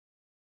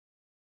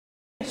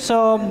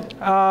So,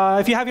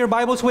 if you have your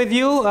Bibles with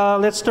you,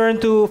 let's turn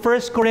to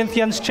 1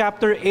 Corinthians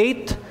chapter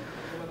 8,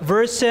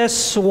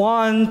 verses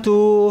 1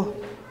 to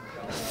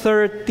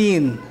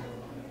 13.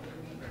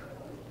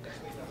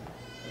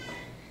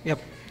 Yep.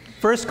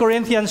 1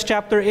 Corinthians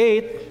chapter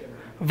 8,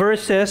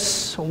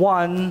 verses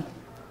 1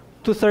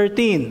 to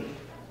 13.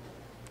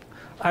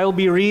 I will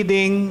be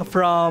reading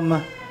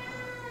from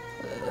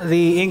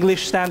the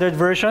English Standard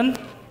Version.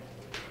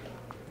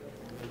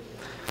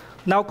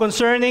 Now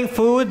concerning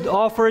food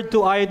offered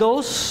to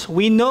idols,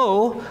 we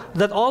know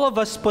that all of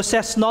us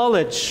possess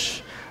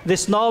knowledge.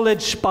 This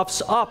knowledge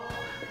puffs up,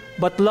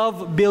 but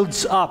love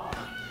builds up.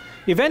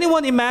 If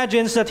anyone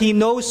imagines that he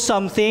knows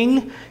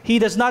something, he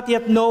does not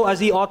yet know as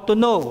he ought to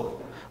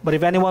know. But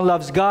if anyone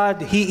loves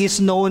God, he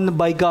is known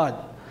by God.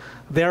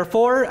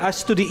 Therefore,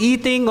 as to the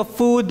eating of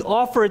food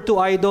offered to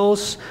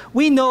idols,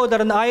 we know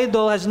that an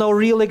idol has no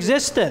real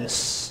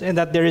existence, and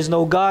that there is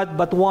no God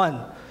but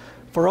one.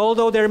 For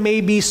although there may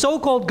be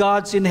so-called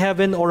gods in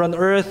heaven or on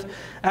earth,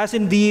 as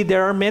indeed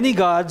there are many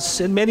gods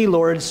and many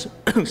lords,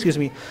 excuse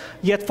me,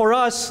 yet for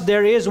us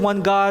there is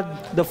one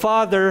God, the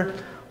Father,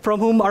 from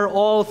whom are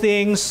all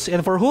things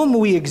and for whom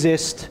we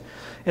exist,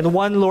 and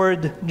one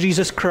Lord,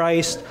 Jesus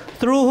Christ,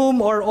 through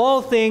whom are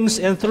all things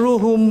and through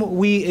whom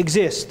we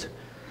exist.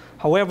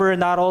 However,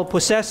 not all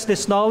possess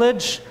this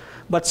knowledge,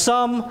 but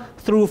some,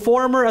 through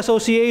former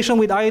association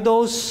with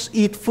idols,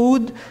 eat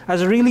food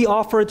as really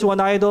offered to an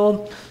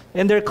idol,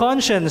 and their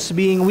conscience,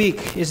 being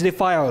weak, is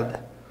defiled.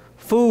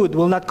 Food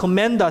will not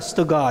commend us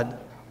to God.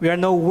 We are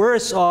no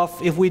worse off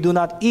if we do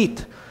not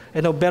eat,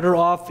 and no better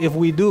off if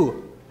we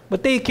do.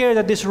 But take care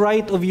that this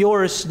right of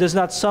yours does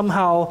not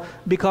somehow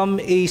become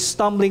a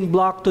stumbling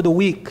block to the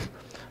weak.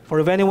 For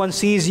if anyone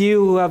sees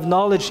you who have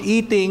knowledge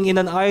eating in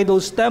an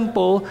idol's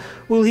temple,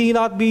 will he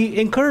not be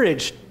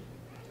encouraged?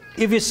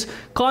 If his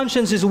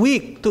conscience is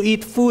weak, to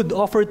eat food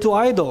offered to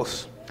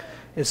idols.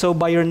 And so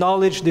by your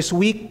knowledge this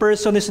weak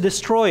person is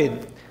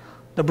destroyed,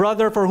 the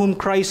brother for whom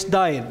Christ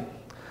died.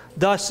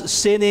 Thus,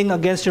 sinning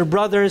against your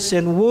brothers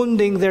and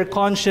wounding their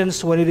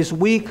conscience when it is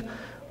weak,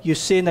 you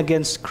sin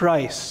against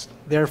Christ.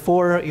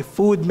 Therefore, if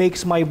food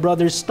makes my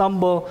brother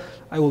stumble,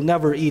 I will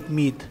never eat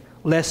meat,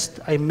 lest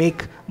I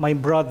make my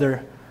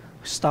brother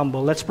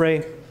stumble. Let's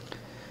pray.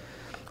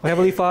 Oh,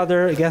 Heavenly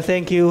Father, again,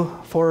 thank you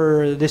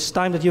for this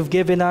time that you've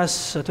given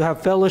us to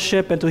have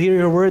fellowship and to hear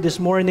your word this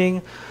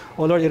morning.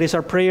 Oh Lord, it is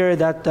our prayer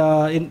that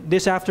in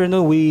this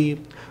afternoon we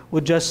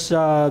would just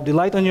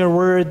delight on your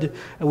word,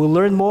 and we'll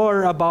learn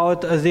more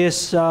about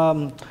this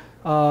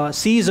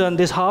season,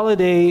 this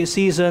holiday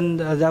season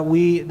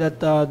that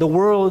the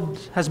world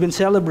has been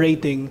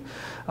celebrating,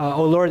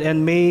 oh Lord,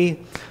 and may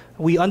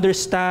we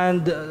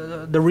understand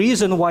the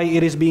reason why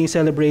it is being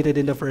celebrated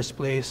in the first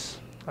place.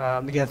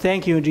 Again,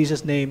 thank you in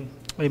Jesus' name,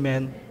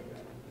 amen.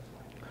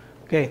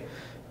 Okay,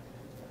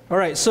 all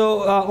right.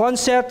 So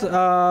onset.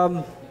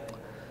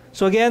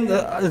 So again,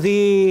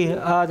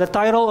 the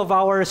title of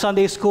our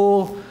Sunday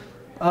school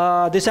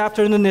this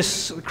afternoon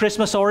is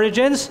Christmas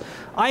Origins.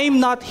 I'm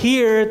not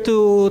here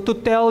to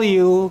tell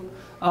you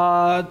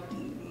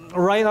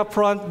right up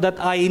front that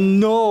I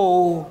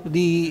know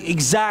the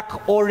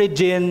exact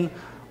origin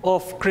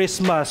of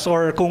Christmas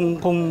or kung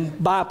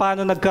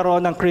paano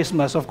nagkaroon ng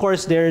Christmas. Of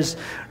course, it's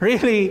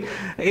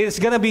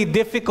gonna be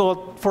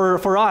difficult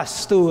for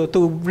us to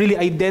really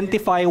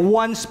identify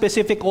one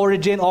specific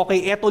origin.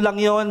 Okay, eto lang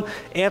yon,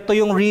 eto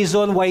yung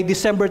reason why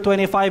December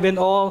 25 and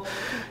all.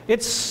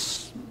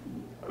 It's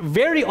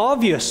very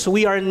obvious.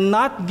 We are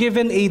not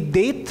given a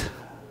date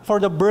for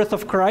the birth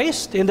of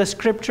Christ in the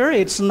scripture.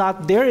 It's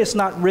not there, it's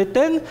not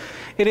written.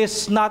 It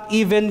is not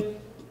even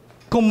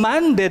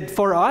commanded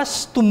for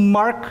us to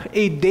mark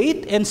a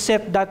date and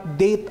set that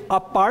date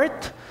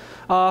apart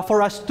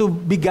for us to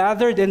be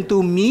gathered and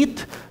to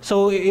meet.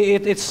 So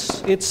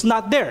it's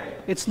not there.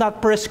 It's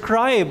not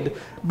prescribed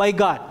by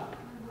God,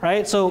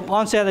 right? So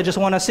onset, I just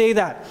want to say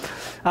that.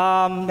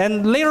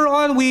 And later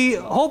on,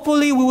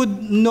 hopefully we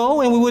would know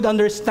and we would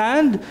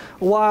understand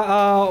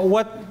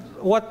what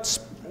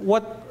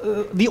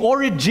the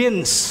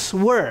origins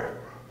were.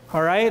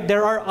 All right,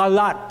 there are a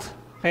lot.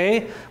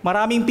 Okay?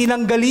 Maraming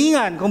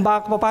pinanggalingan kung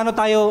paano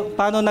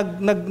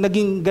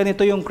naging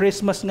ganito yung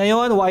Christmas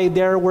ngayon, why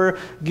there were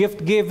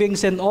gift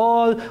givings and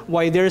all,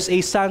 why there's a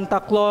Santa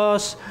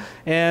Claus,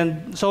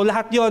 and so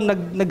lahat yon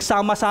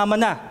nagsama-sama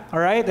na. All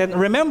right? And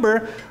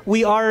remember,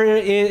 we are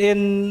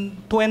in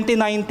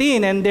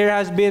 2019 and there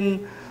has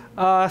been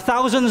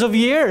thousands of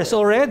years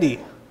already.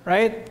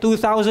 Right?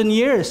 2,000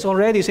 years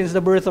already since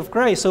the birth of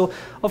Christ. So,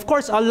 of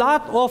course, a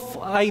lot of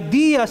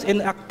ideas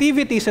and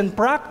activities and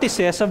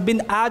practices have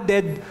been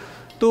added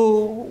to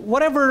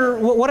whatever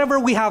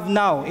we have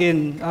now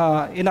in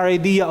our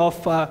idea of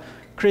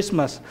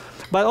Christmas.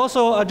 But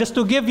also, just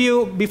to give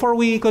you, before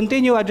we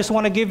continue, I just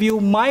want to give you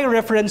my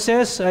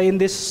references in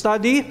this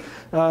study.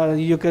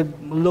 You could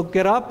look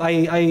it up.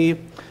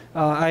 I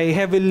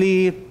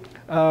heavily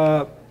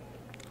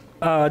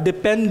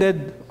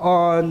depended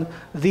on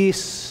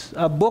these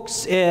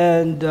books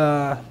and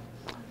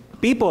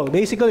people,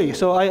 basically.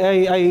 So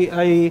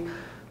I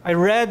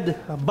read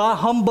Bah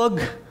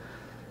Humbug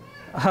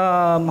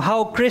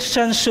How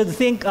Christians Should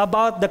Think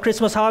About the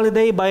Christmas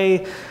Holiday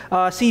by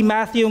C.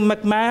 Matthew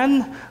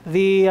McMahon,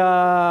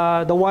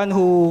 the one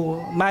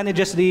who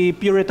manages the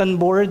Puritan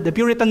board, the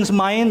Puritan's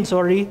Mind,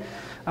 sorry.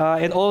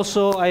 And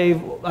also,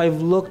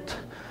 I've looked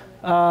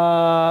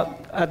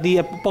at the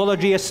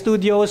Apologia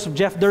Studios,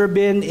 Jeff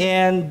Durbin,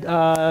 and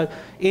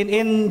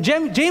in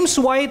James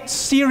White's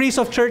series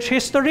of church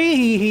history,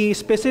 he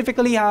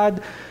specifically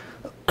had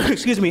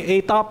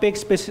a topic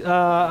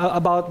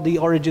about the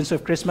origins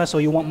of Christmas, so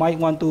you might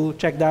want to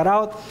check that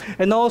out.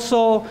 And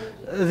also,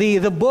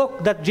 the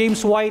book that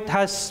James White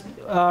has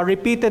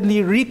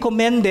repeatedly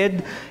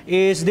recommended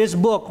is this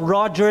book,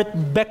 Roger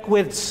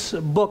Beckwith's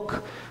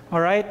book. All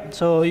right,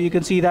 so you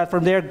can see that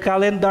from there,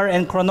 Calendar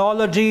and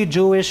Chronology,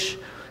 Jewish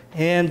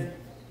and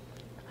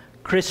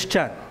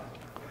Christian.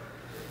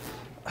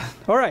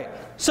 All right,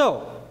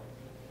 so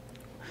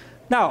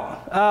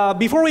now,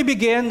 before we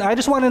begin, I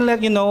just want to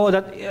let you know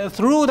that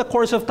through the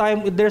course of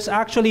time, there's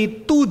actually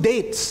 2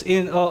 dates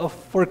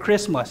for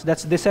Christmas.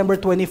 That's December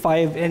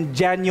 25 and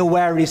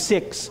January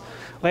 6.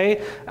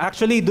 Okay?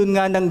 Actually, dun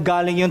nga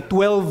nanggaling yung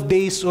 12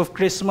 days of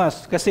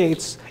Christmas. Kasi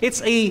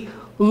it's a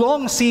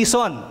long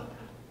season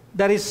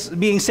that is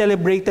being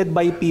celebrated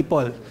by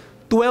people.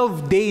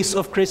 12 days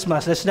of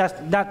Christmas. That's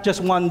not just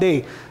one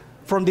day.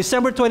 From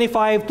December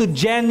 25 to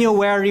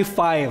January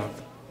 5.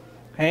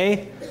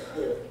 Okay?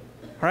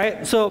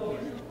 Right? So,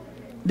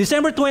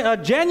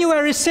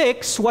 January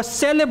 6 was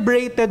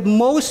celebrated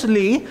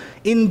mostly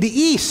in the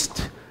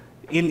East,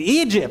 in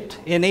Egypt,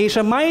 in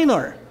Asia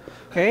Minor.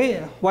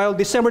 Okay? While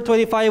December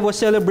 25 was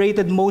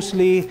celebrated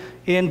mostly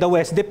in the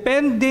West.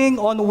 Depending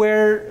on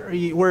where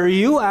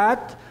you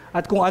at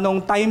kung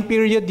anong time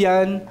period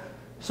yan,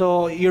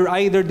 so you're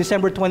either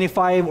December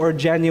 25 or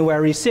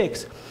January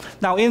 6.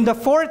 Now, in the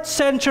 4th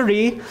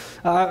century,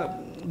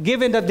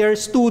 given that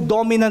there's 2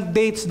 dominant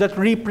dates that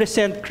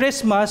represent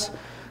Christmas,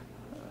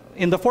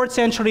 in the 4th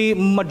century,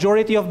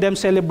 majority of them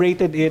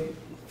celebrated it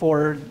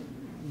for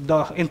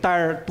the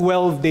entire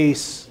 12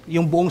 days,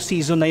 yung buong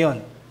season na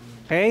yon.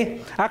 Okay?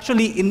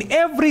 Actually, in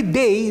every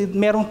day,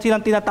 meron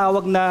silang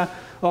tinatawag na,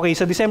 okay,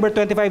 sa December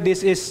 25,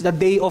 this is the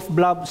day of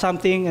blah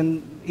something,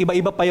 and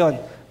iba-iba pa yon.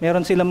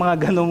 Meron silang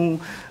mga ganong,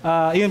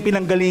 yung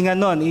pinanggalingan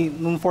nun,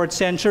 noong 4th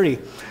century.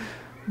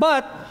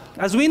 But,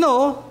 as we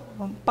know,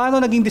 paano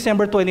naging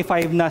December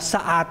 25 na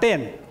sa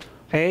atin?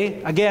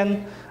 Okay?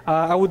 Again,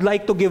 I would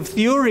like to give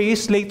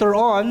theories later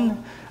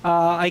on.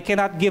 I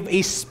cannot give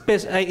a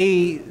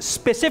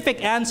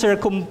specific answer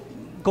kung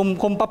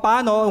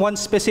paano, one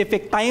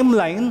specific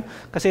timeline,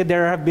 kasi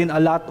there have been a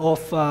lot of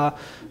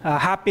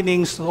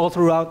happenings all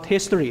throughout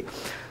history.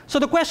 So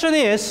the question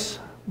is,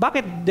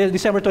 bakit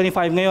December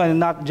 25 ngayon and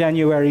not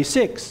January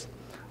 6?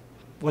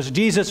 Was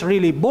Jesus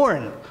really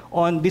born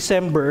on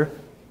December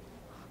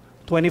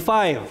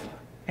 25?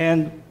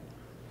 And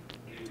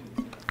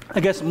I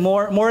guess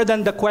more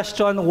than the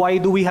question, why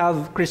do we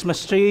have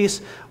Christmas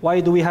trees? Why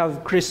do we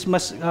have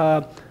Christmas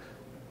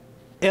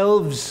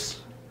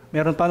elves?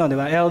 Meron pa no, di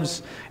ba?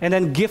 Elves. And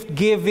then gift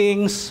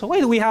givings.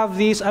 Why do we have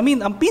these? I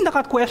mean, ang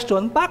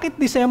pinaka-question, bakit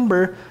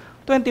December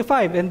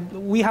 25?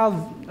 And we have,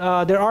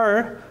 there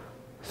are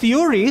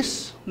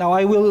theories. Now,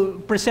 I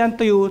will present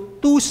to you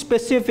 2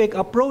 specific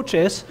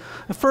approaches.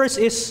 The first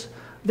is,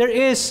 there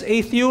is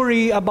a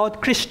theory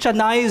about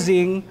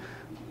Christianizing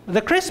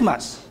the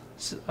Christmas.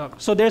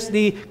 So there's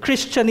the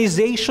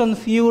Christianization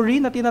theory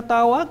na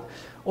tinatawag,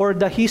 or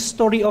the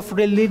history of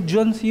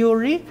religion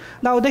theory.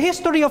 Now, the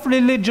history of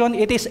religion,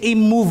 it is a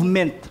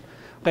movement.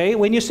 Okay?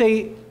 When you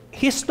say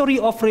history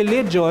of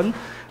religion,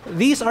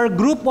 these are a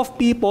group of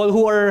people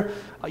who are,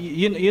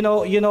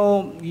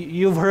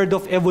 you've heard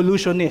of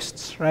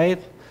evolutionists,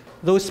 right?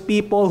 Those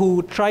people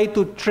who try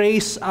to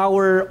trace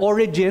our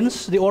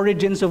origins, the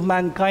origins of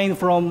mankind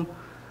from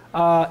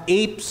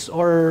apes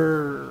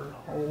or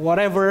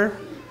whatever.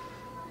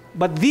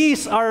 But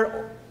these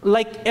are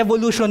like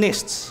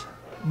evolutionists,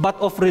 but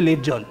of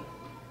religion.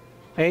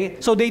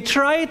 Okay? So they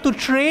try to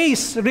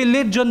trace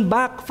religion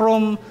back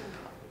from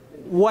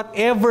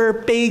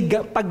whatever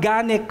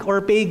paganic or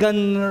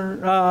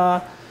pagan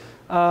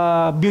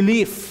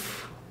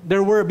belief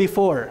there were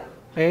before.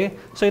 Okay?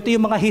 So ito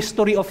yung mga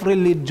history of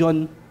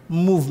religion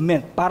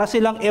movement. Para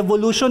silang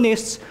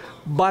evolutionists,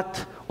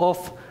 but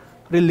of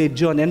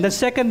religion. And then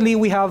secondly,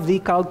 we have the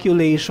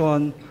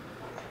calculation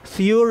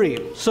theory.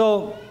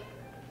 So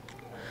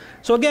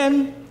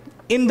again,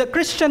 in the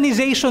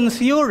Christianization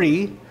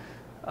theory,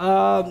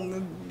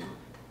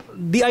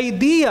 the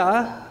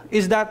idea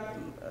is that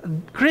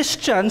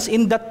Christians,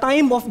 in the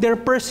time of their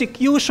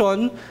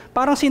persecution,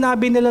 parang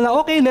sinabi nila na,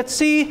 okay, let's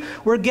see,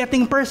 we're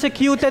getting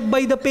persecuted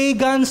by the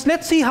pagans,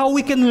 let's see how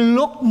we can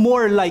look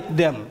more like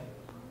them.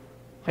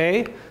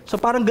 Okay? So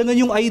parang ganun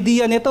yung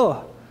idea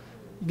nito.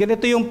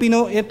 Ganito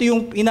ito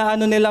yung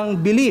inaano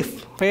nilang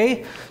belief.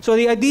 Okay? So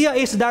the idea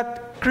is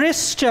that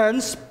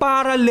Christians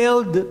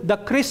paralleled the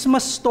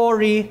Christmas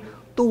story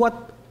to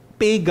what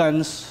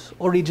pagans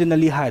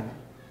originally had.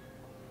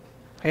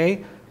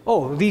 Okay?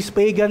 Oh, these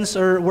pagans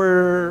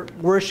were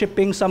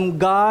worshiping some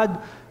god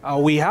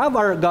We have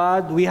our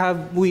God,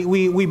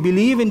 we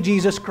believe in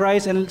Jesus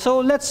Christ, and so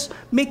let's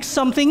make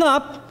something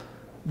up,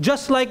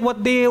 just like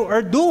what they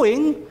are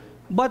doing,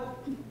 but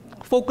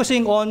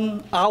focusing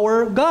on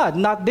our God,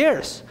 not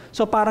theirs.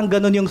 So parang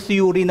ganun yung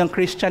theory ng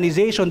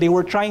Christianization. They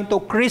were trying to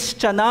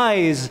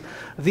Christianize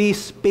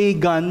these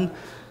pagan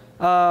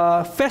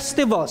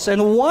festivals.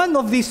 And one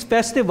of these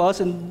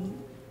festivals, and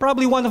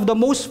probably one of the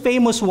most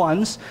famous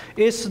ones,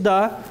 is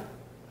the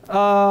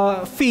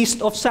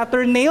Feast of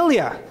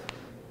Saturnalia.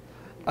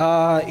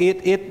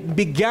 It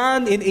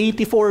began in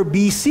 84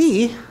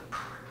 BC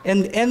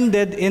and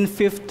ended in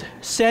 5th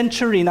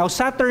century. Now,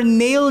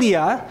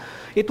 Saturnalia,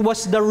 it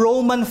was the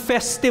Roman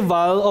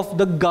festival of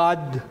the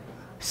god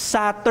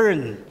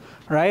Saturn,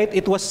 right?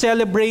 It was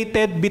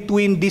celebrated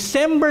between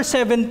December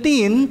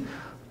 17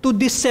 to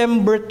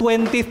December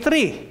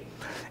 23.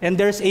 And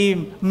there's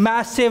a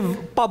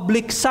massive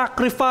public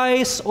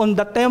sacrifice on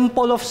the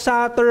temple of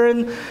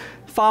Saturn,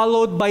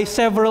 followed by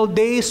several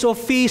days of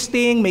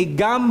feasting, may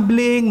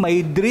gambling,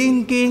 may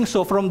drinking.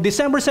 So from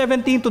December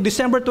 17 to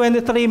December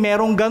 23,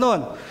 merong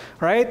ganon,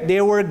 right?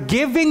 They were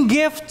giving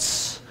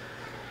gifts.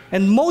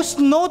 And most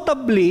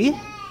notably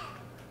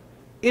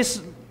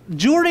is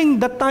during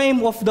the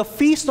time of the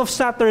Feast of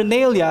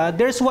Saturnalia,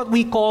 there's what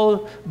we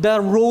call the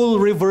role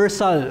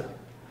reversal.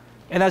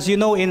 And as you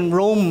know, in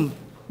Rome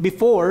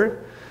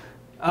before,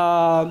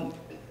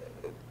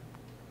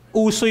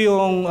 uso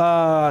yung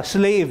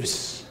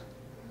slaves.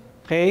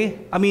 Okay?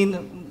 I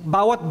mean,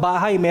 bawat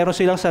bahay meron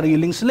silang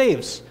sariling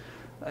slaves.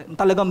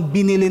 Talagang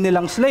binili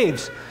nilang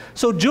slaves.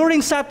 So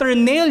during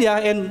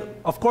Saturnalia, and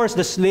of course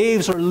the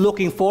slaves are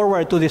looking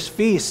forward to this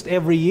feast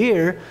every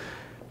year.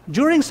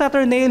 During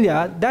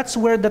Saturnalia, that's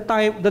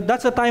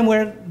the time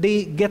where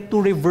they get to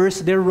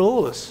reverse their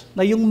roles.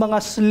 Na yung mga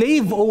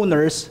slave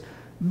owners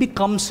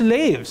become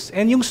slaves,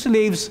 and yung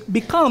slaves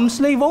become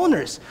slave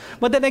owners.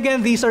 But then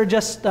again, these are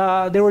just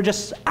they were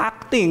just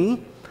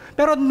acting.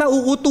 Pero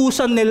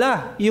nauutusan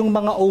nila yung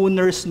mga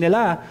owners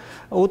nila.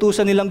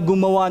 Utusan nilang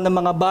gumawa ng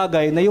mga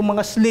bagay na yung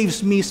mga slaves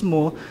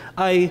mismo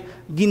ay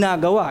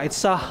ginagawa.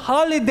 It's a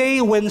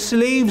holiday when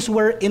slaves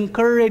were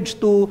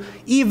encouraged to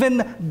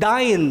even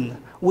dine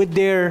with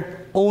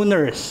their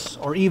owners,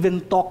 or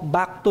even talk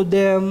back to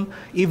them,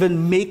 even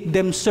make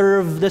them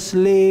serve the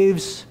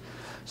slaves.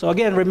 So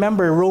again,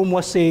 remember, Rome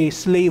was a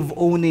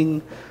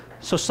slave-owning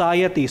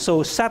society.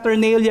 So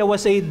Saturnalia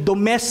was a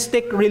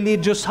domestic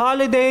religious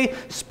holiday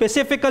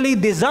specifically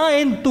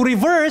designed to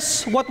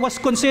reverse what was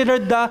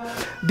considered the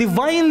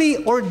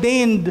divinely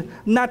ordained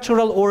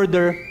natural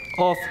order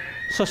of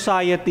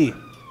society.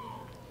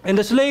 And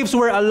the slaves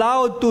were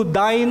allowed to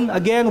dine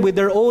again with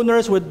their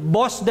owners, would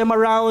boss them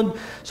around.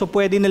 So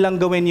pwede nilang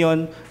gawin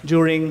yon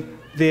during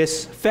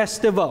this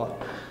festival.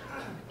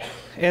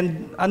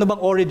 And ano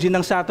bang origin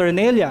ng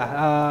Saturnalia?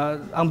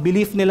 Ang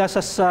belief nila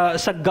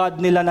sa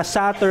god nila na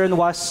Saturn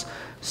was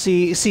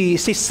si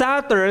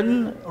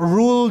Saturn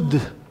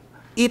ruled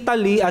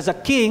Italy as a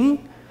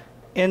king,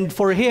 and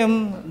for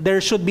him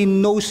there should be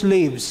no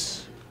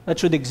slaves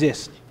that should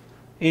exist.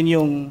 Yun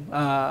yung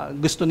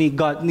gusto ni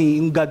God,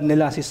 yung god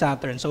nila si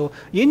Saturn. So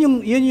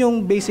yun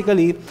yung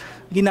basically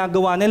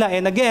ginagawa nila.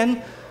 And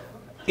again,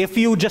 if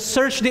you just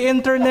search the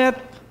internet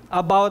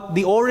about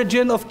the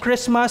origin of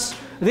Christmas,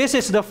 this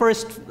is the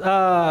first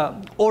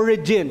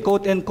origin,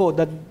 quote unquote,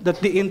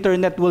 that the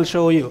internet will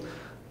show you.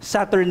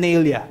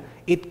 Saturnalia.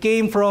 It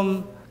came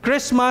from,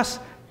 Christmas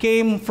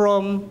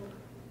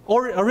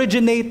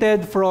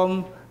originated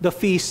from the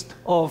feast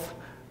of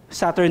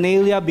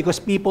Saturnalia, because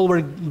people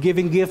were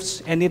giving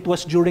gifts, and it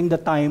was during the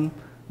time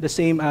the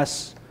same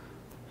as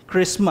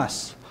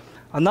Christmas.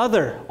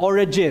 Another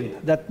origin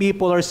that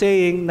people are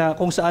saying na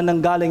kung saan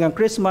nanggaling ang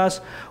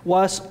Christmas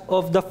was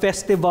of the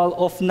festival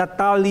of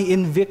Natali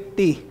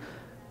Invicti.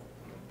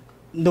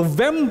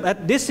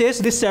 This is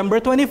December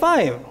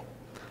 25.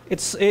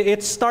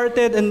 It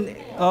started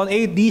on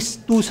AD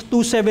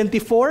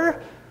 274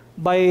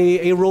 by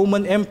a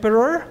Roman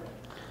emperor,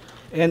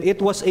 and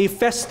it was a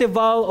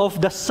festival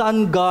of the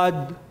sun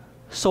god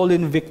Sol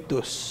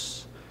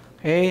Invictus.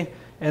 Okay?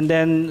 And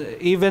then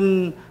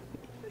even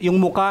yung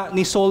muka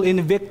ni Sol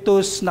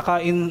Invictus,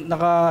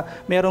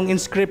 merong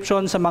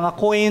inscription sa mga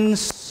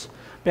coins,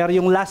 pero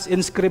yung last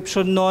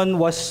inscription nun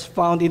was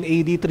found in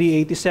AD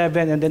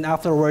 387, and then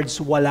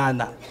afterwards, wala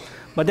na.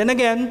 But then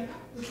again,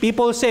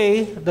 people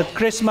say that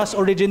Christmas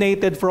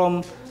originated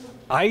from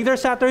either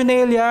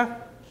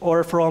Saturnalia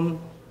or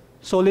from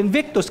Sol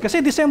Invictus, kasi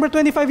December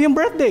 25 yung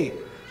birthday.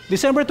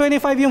 December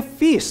 25 yung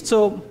feast.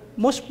 So,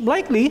 most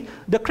likely,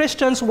 the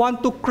Christians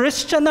want to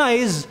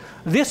Christianize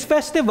this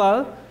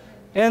festival,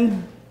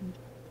 and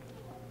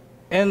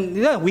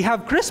yeah, we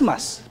have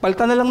Christmas.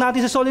 Palitan na lang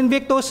natin si Sol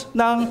Invictus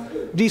ng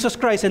Jesus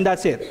Christ, and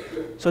that's it.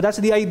 So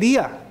that's the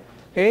idea.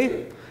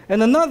 Okay?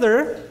 And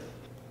another,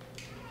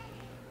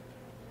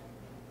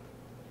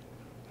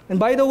 and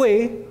by the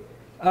way,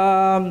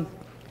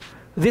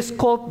 this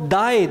cult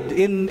died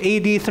in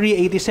AD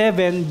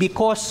 387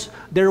 because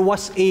there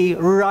was a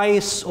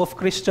rise of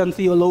Christian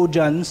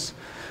theologians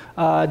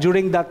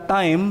during that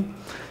time.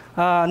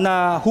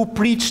 who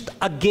preached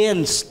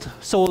against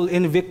Sol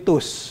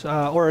Invictus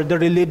or the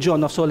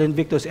religion of Sol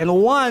Invictus. And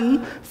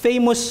one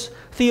famous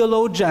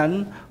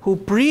theologian who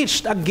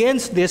preached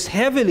against this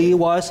heavily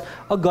was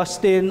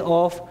Augustine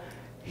of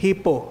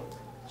Hippo.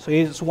 So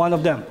he's one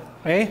of them,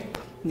 okay?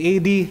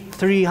 AD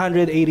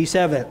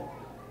 387.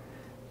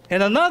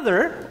 And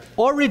another,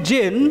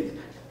 Origen,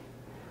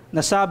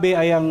 nasabi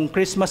ay ang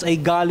Christmas ay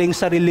galing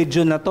sa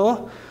religion na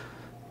to,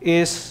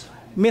 is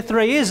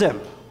Mithraism,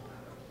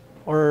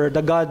 or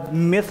the god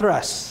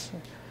Mithras.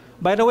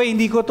 By the way,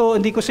 hindi ko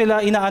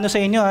sila inaano sa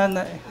inyo.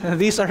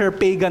 These are her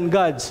pagan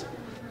gods.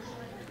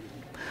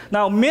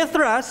 Now,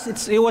 Mithras,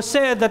 it was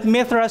said that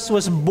Mithras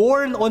was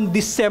born on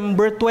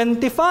December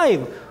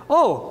 25.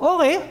 Oh,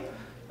 okay.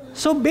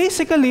 So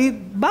basically,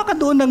 baka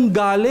doon nang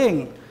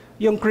galing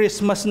yung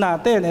Christmas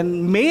natin.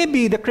 And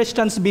maybe the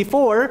Christians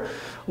before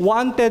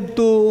wanted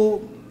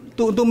to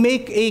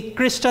make a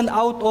Christian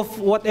out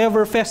of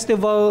whatever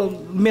festival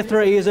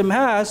Mithraism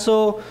has.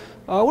 So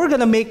we're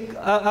gonna make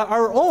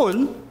our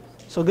own.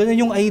 So ganun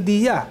yung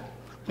idea.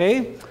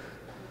 Okay?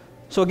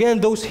 So again,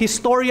 those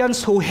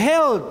historians who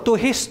held to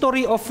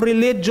history of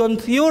religion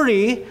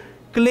theory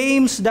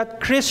claims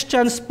that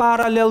Christians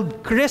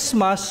paralleled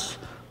Christmas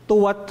to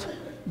what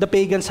the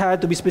pagans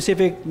had, to be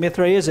specific,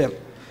 Mithraism.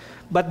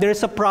 But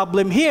there's a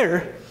problem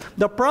here.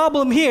 The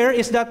problem here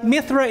is that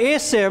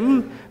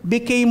Mithraism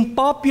became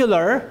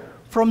popular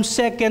from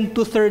 2nd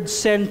to 3rd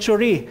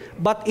century.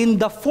 But in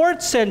the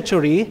 4th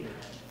century,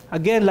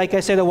 again, like I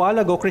said a while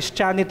ago,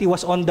 Christianity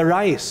was on the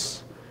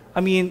rise. I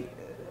mean,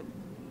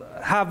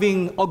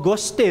 having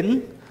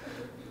Augustine,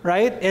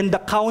 right, and the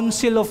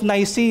Council of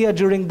Nicaea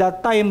during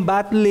that time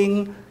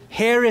battling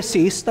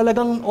heresies,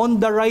 talagang on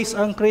the rise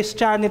ang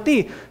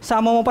Christianity.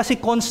 Sama mo pa si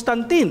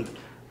Constantine,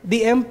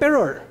 the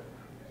emperor.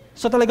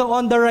 So talagang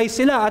on the rise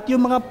sila. At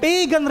yung mga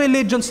pagan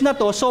religions na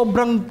to,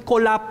 sobrang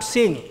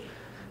collapsing.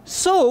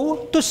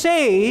 So, to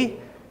say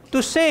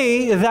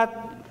that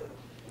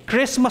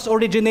Christmas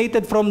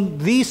originated from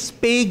these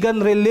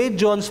pagan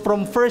religions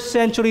from 1st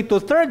century to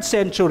 3rd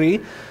century,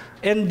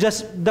 and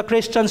just the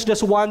Christians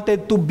just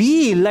wanted to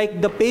be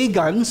like the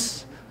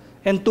pagans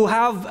and to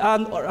have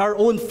our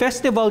own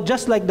festival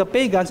just like the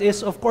pagans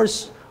is of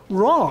course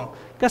wrong.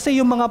 Kasi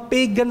yung mga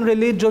pagan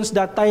religions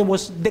that time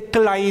was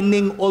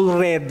declining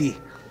already.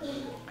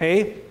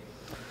 Okay?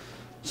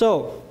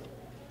 So,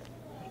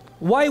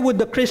 why would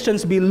the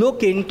Christians be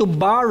looking to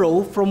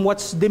borrow from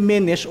what's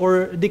diminished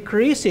or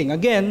decreasing?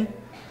 Again,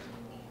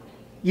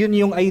 yun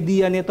yung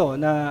idea nito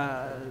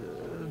na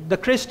the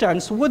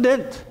Christians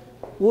wouldn't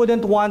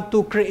want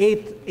to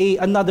create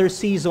another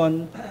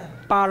season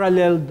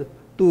paralleled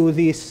to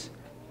these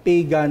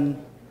pagan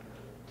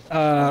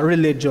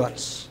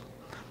religions.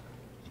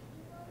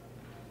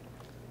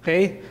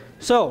 Okay?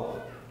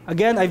 So,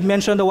 again, I've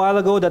mentioned a while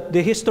ago that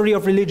the history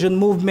of religion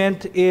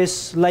movement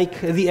is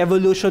like the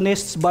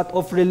evolutionists but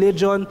of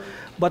religion.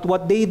 But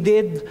what they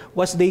did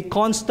was they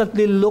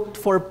constantly looked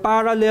for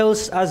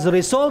parallels as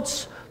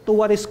results to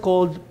what is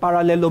called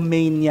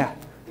parallelomania.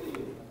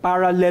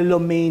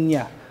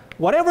 Parallelomania.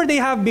 Whatever they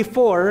have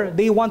before,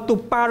 they want to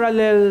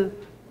parallel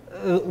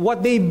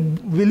what they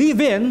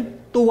believe in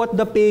to what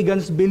the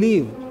pagans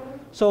believe.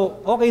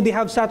 So, okay, they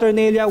have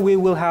Saturnalia, we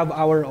will have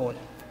our own.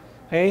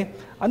 Okay?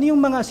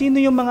 Sino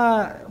yung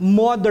mga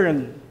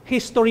modern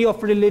history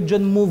of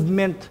religion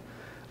movement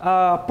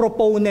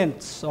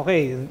proponents?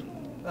 Okay,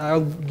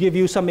 I'll give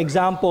you some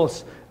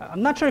examples.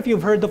 I'm not sure if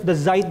you've heard of the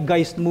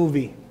Zeitgeist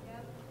movie.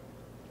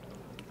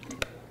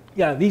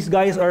 Yeah, these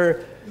guys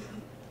are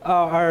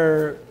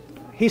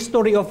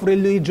history of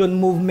religion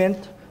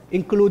movement,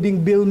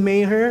 including Bill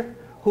Maher,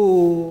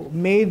 who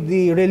made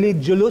the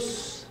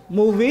Religulous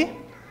movie.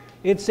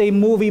 It's a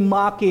movie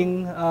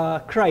mocking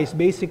Christ,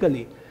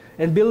 basically.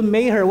 And Bill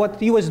Maher, what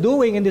he was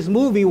doing in this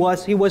movie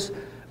was he was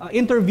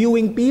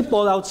interviewing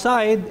people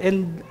outside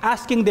and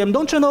asking them,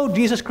 don't you know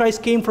Jesus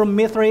Christ came from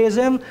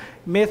Mithraism?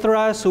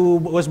 Mithras, who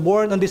was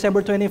born on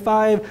December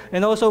 25,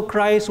 and also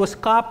Christ was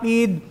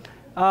copied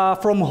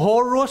from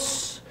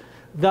Horus,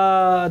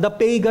 the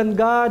pagan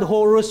god.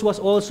 Horus was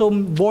also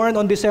born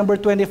on December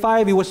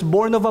 25. He was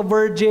born of a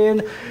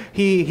virgin.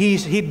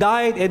 He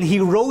died and he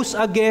rose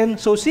again.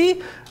 So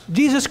see,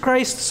 Jesus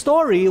Christ's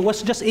story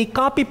was just a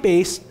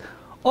copy-paste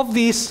of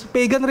these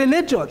pagan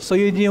religions. So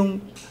yun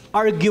yung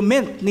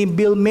argument ni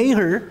Bill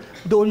Maher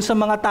doon sa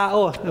mga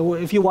tao,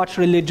 if you watch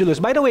Religulous.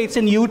 By the way, it's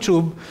in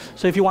YouTube,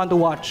 so if you want to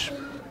watch.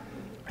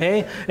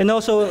 Okay? And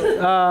also,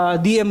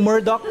 D.M.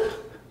 Murdoch,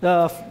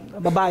 the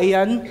babae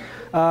yan,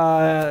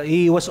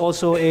 he was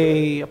also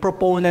a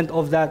proponent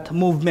of that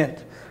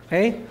movement.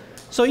 Okay?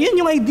 So yun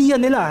yung idea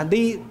nila.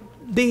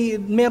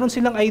 Meron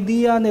silang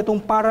idea na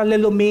itong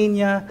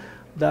parallelomania,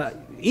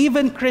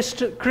 even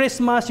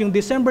Christmas, yung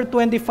December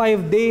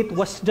 25 date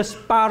was just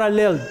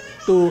parallel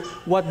to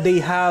what they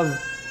have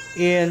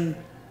in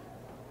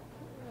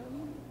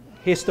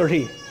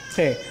history.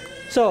 Okay.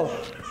 So,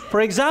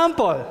 for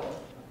example,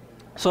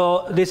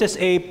 this is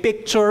a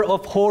picture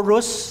of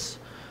Horus.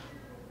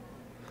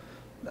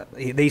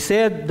 They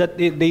said that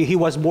he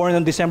was born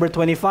on December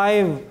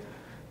 25.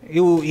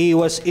 He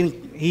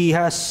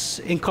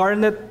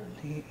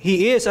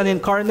is an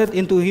incarnate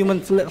into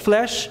human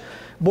flesh,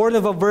 born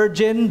of a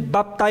virgin,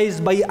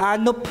 baptized by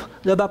Anup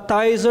the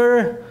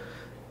baptizer,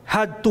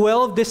 had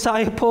 12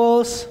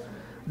 disciples,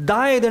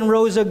 died and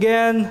rose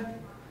again.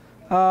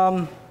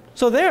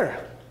 So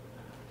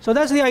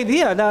that's the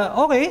idea na,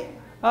 okay,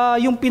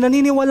 yung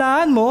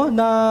pinaniniwalaan mo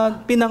na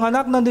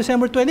pinanganak ng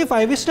December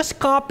 25 is just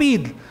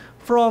copied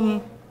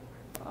from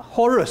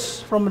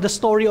Horus, from the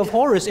story of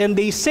Horus. And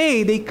they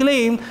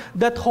claim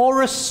that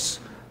Horus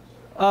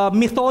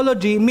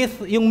mythology,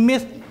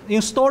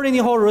 yung story ni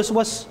Horus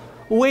was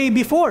way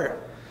before.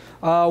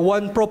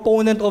 One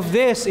proponent of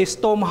this is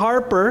Tom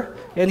Harper,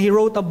 and he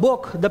wrote a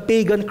book, The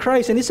Pagan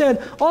Christ. And he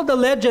said, all the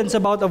legends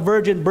about a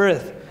virgin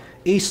birth,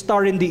 a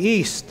star in the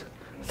east,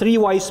 3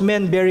 wise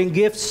men bearing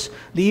gifts,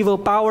 the evil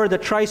power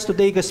that tries to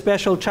take a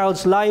special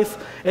child's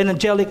life, and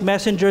angelic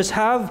messengers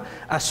have,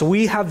 as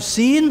we have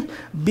seen,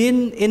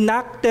 been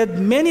enacted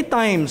many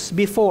times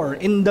before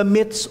in the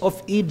midst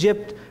of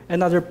Egypt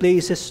and other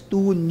places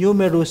too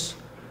numerous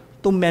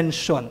to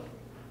mention.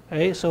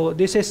 Okay, so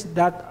this is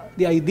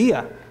the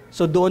idea.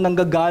 So doon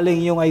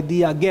nanggagaling yung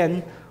idea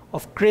again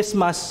of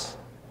Christmas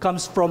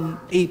comes from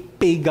a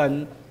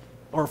pagan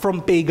or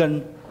from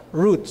pagan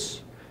roots.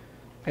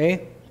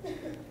 Okay?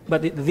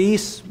 But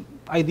these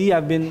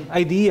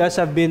ideas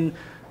have been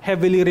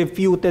heavily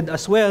refuted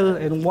as well,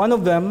 and one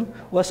of them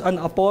was an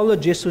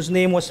apologist whose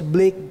name was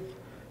Blake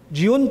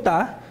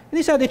Giunta, and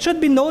he said it should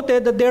be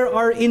noted that there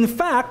are in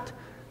fact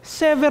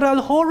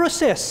several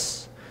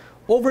Horuses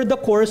over the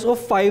course of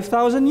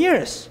 5,000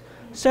 years.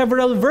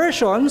 Several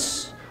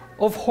versions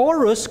of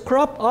Horus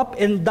crop up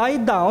and die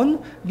down,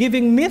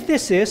 giving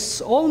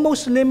mythicists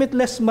almost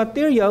limitless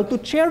material to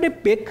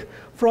cherry-pick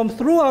from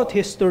throughout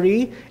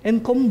history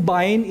and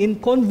combine in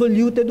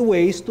convoluted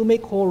ways to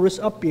make Horus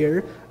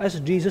appear as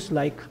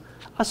Jesus-like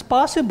as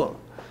possible.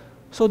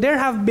 So there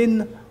have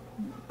been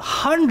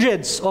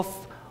hundreds of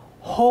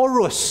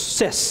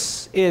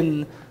Horuses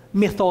in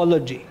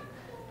mythology,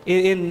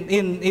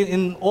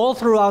 in all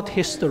throughout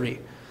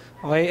history.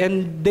 Okay,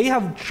 and they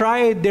have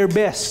tried their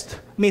best.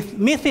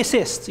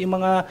 Mythicists, yung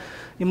mga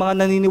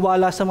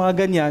naniniwala sa mga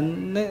ganyan,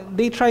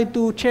 they tried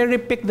to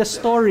cherry-pick the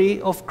story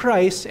of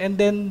Christ and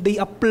then they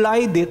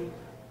applied it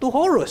to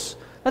Horus.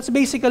 That's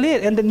basically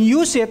it. And then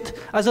use it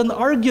as an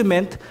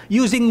argument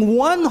using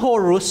one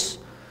Horus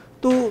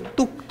to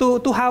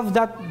have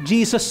that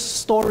Jesus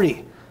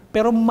story.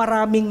 Pero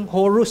maraming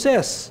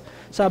Horuses,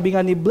 sabi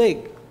nga ni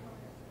Blake.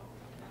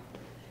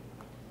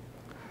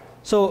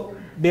 So,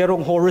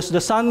 merong Horus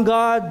the sun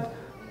god,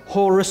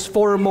 Horus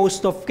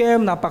foremost of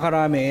Chem,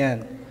 napakarami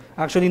yan.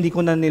 Actually, hindi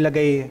ko na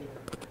nilagay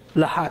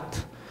lahat.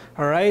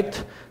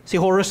 Alright? Si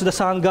Horus the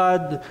sun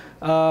god,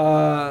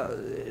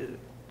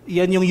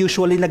 yan yung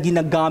usually na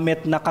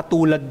ginagamit na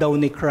katulad daw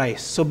ni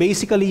Christ. So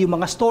basically, yung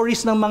mga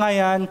stories ng mga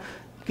yan,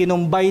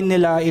 kinumbine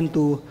nila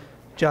into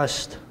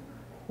just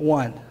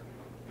one.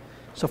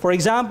 So for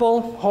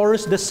example,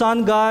 Horus the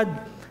sun god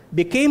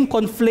became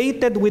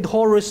conflated with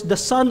Horus the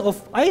son of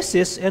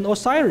Isis and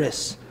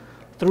Osiris.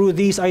 Through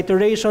these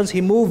iterations, he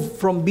moved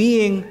from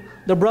being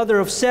the brother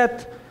of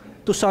Seth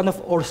to son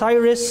of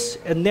Osiris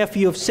and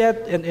nephew of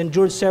Seth, and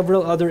endured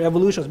several other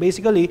evolutions.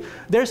 Basically,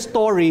 their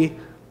story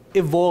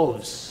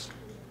evolves.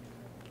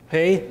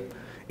 Okay?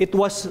 It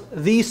was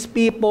these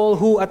people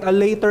who at a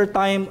later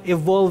time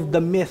evolved the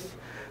myth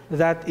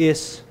that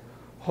is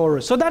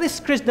Horus. So that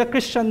is the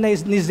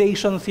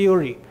Christianization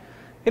theory.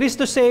 It is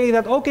to say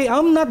that, okay,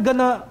 I'm not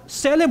gonna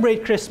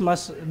celebrate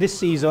Christmas this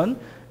season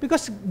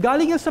because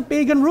galing yan sa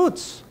pagan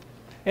roots.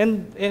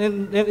 And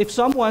if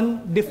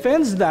someone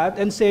defends that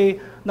and say,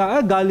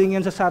 na galing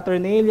yan sa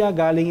Saturnalia,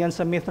 galing yan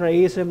sa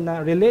Mithraism na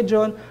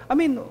religion, I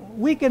mean,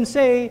 we can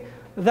say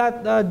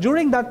that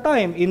during that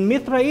time, in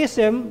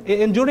Mithraism,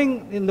 and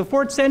in the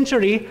 4th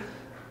century,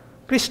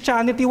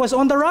 Christianity was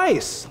on the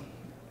rise.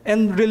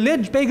 And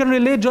pagan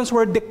religions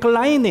were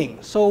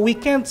declining. So we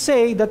can't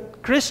say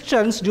that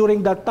Christians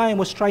during that time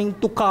was trying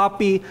to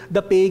copy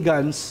the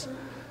pagans.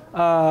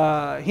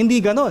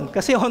 Hindi ganon,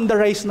 kasi on the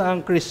rise na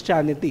ang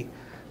Christianity.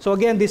 So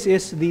again, this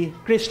is the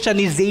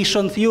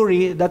Christianization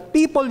theory that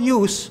people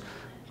use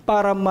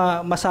para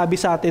masabi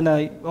sa atin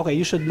na, okay,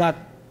 you should not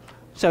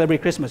celebrate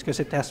Christmas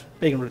because it has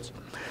pagan roots.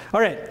 All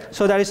right,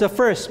 so that is the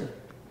first.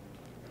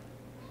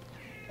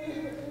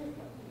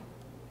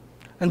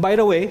 And by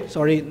the way,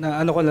 sorry,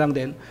 na ano ko lang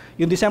din,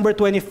 yung December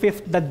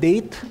 25th na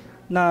date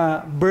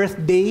na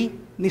birthday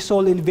ni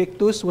Sol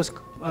Invictus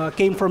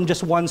came from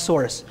just one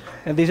source.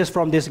 And this is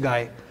from this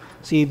guy,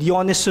 si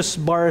Dionysius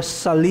Bar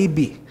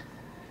Salibi.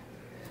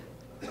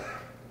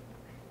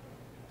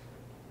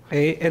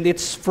 Okay, and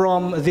it's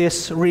from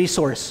this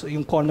resource,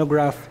 yung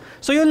chronograph.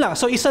 So yun lang.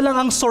 So isa lang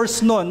ang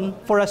source nun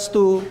for us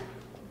to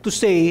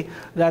say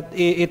that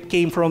it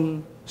came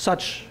from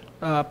such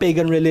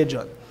pagan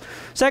religion.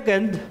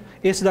 Second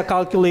is the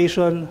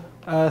calculation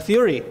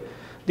theory.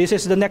 This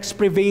is the next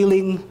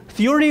prevailing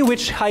theory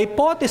which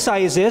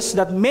hypothesizes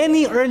that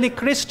many early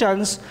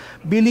Christians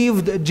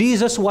believed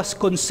Jesus was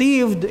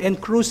conceived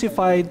and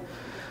crucified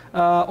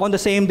on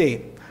the same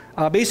day.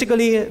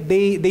 Basically,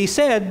 they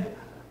said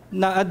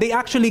na they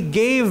actually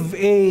gave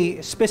a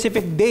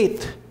specific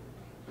date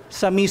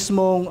sa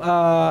mismong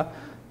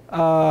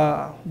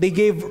they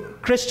gave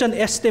Christian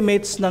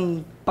estimates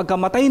ng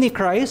pagkamatay ni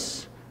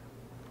Christ,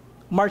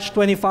 March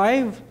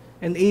 25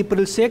 and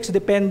April 6,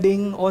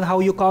 depending on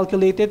how you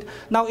calculate it.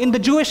 Now, in the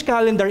Jewish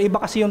calendar, iba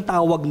kasi yung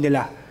tawag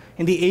nila.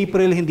 Hindi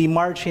April, hindi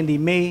March, hindi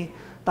May.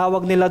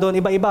 Tawag nila doon,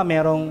 iba-iba.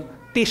 Merong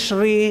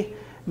Tishri,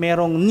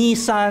 merong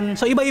Nisan.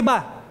 So,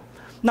 iba-iba.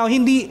 Now,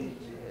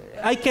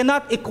 I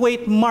cannot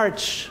equate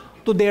March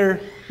to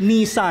their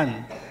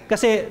Nisan.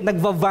 Kasi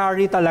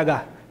nagva-vary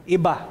talaga.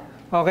 Iba.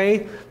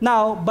 Okay?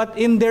 Now, but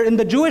in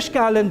the Jewish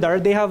calendar,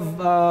 they have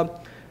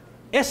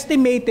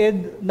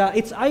estimated na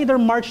it's either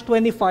March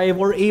 25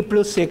 or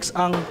April 6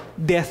 ang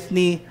death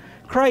ni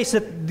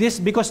Christ.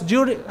 Because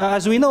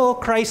as we know,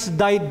 Christ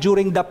died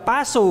during the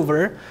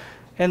Passover,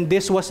 and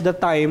this was the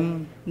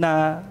time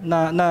na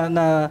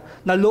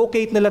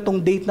locate nila tong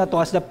date na to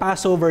as the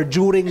Passover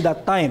during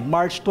that time,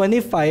 March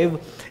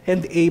 25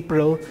 and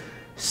April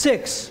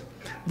 6.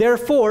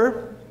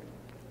 Therefore,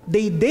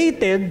 they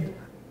dated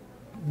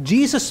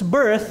Jesus'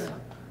 birth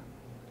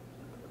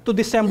to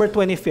December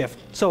 25th.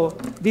 So,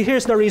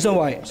 here's the reason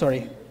why.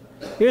 Sorry.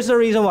 Here's the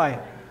reason why.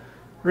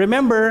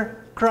 Remember,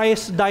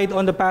 Christ died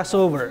on the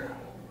Passover.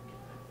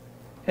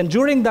 And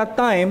during that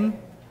time,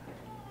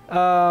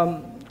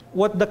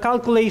 what the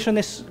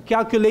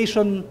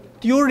calculation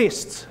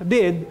theorists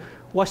did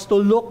was to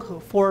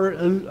look for,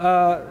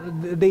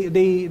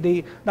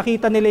 they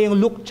nakita nila yung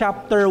Luke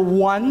chapter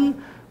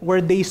 1,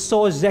 where they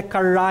saw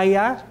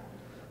Zechariah,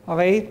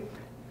 okay,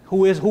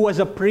 who was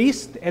a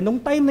priest. And nung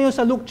time na yun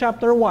sa Luke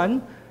chapter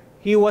 1,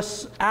 he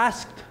was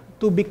asked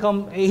to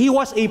become, he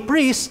was a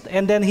priest,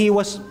 and then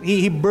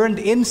he burned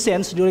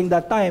incense during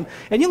that time.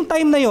 And yung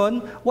time na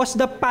yun was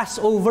the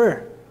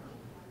Passover.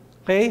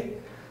 Okay?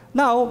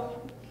 Now,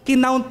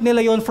 kinount nila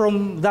yon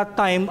from that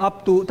time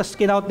up to, tas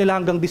kinount nila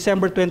hanggang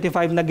December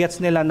 25 na gets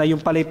nila na yung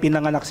pala'y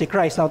pinanganak si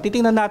Christ. Now,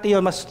 titingnan natin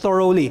yon mas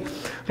thoroughly.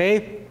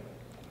 Okay?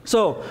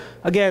 So,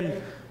 again,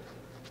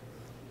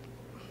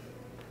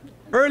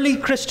 early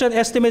Christian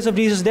estimates of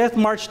Jesus' death,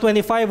 March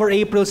 25 or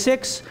April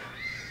 6,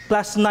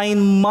 plus 9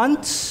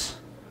 months,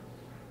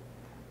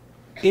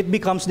 it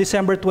becomes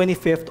December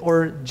 25th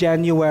or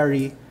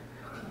January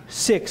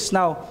 6.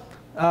 Now,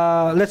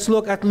 let's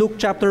look at Luke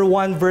chapter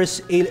 1, verse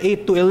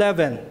 8 to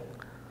 11.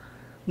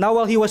 Now,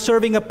 while he was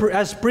serving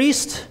as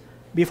priest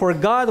before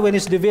God, when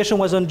his division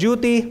was on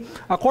duty,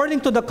 according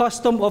to the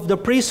custom of the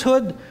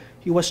priesthood,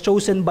 he was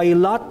chosen by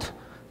lot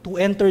to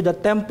enter the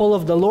temple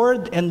of the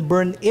Lord and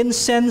burn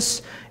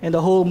incense, and the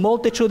whole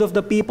multitude of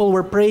the people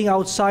were praying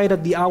outside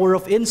at the hour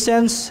of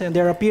incense, and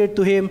there appeared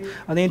to him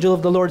an angel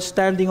of the Lord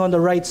standing on the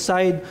right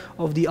side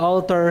of the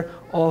altar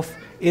of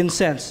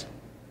incense.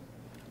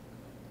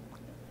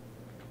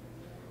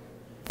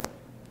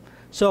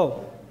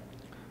 So,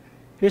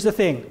 here's the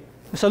thing.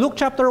 So Luke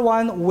chapter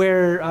 1,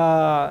 where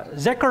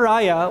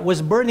Zechariah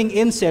was burning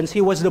incense,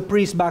 he was the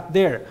priest back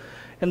there.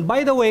 And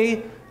by the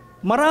way,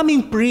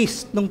 maraming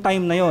priest nung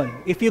time na yon.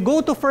 If you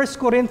go to 1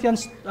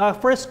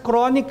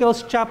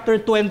 Chronicles chapter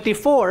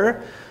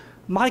 24,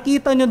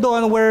 makikita nyo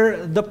doon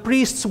where the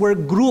priests were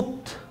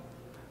grouped.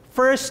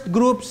 First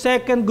group,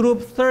 second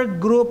group,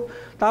 third group.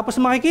 Tapos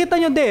makikita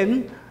nyo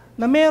din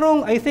na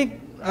merong,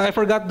 I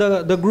forgot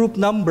the group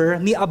number,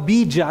 ni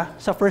Abijah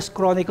sa 1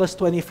 Chronicles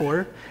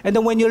 24. And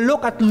then when you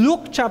look at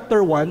Luke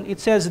chapter 1,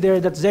 it says there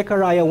that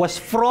Zechariah was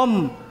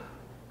from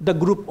the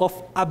group of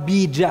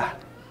Abijah.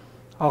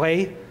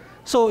 Okay?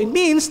 So it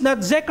means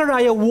that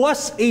Zechariah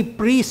was a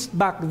priest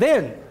back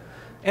then.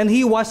 And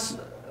he was,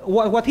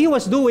 what he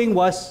was doing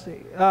was,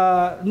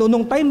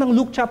 nung time ng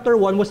Luke chapter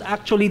 1 was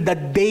actually the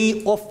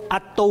Day of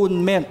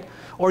Atonement,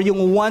 or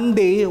yung one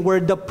day where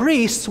the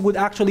priests would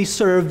actually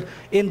serve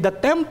in the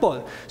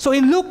temple. So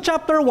in Luke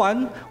chapter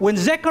 1, when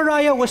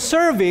Zechariah was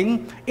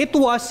serving, it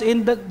was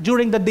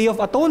during the Day of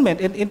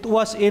Atonement, and it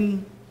was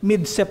in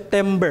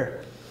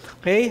mid-September.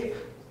 Okay?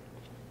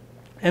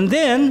 And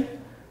then,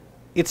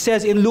 it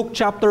says in Luke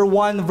chapter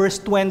 1, verse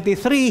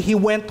 23, he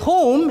went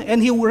home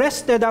and he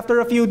rested after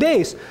a few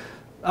days.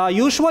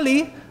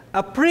 Usually,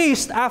 a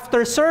priest,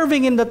 after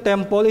serving in the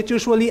temple, it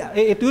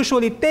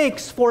usually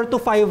takes 4 to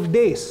 5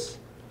 days.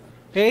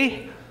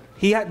 Okay?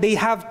 They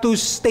have to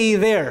stay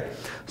there.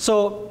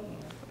 So,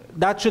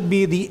 that should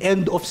be the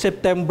end of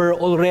September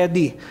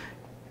already.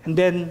 And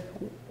then,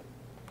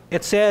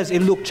 it says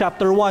in Luke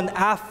chapter 1,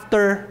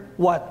 after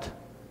what?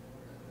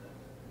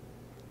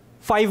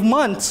 5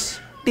 months,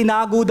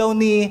 tinago daw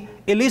ni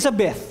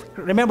Elizabeth.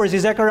 Remember,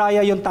 si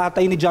Zechariah yung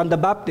tatay ni John the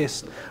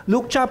Baptist.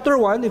 Luke chapter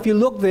 1, if you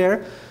look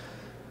there,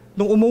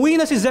 nung umuwi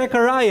na si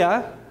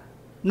Zechariah,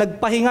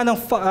 nagpahinga ng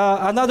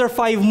another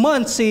 5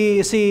 months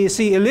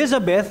si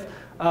Elizabeth,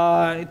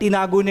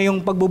 tinago niya yung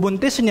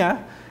pagbubuntis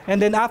niya,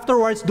 and then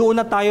afterwards, doon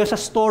na tayo sa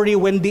story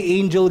when the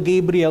angel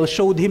Gabriel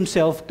showed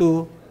himself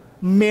to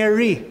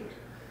Mary.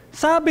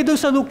 Sabi doon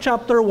sa Luke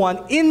chapter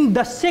 1, in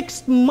the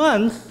 6th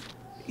month,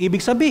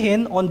 Ibig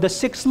sabihin, on the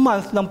 6th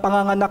month ng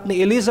panganganak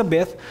ni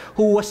Elizabeth,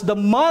 who was the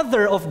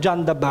mother of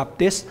John the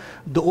Baptist,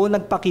 doon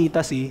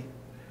nagpakita si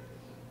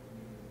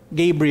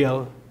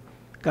Gabriel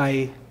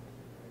kay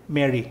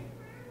Mary.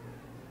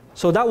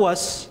 So that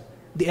was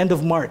the end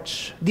of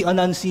March, the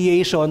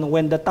Annunciation,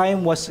 when the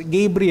time was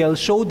Gabriel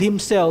showed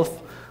himself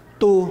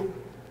to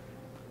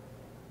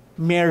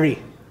Mary.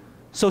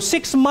 So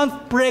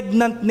 6-month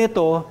pregnant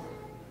nito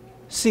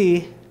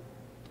si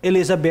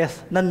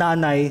Elizabeth na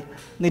nanay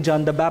ni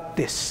John the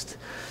Baptist.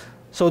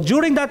 So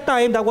during that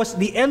time, that was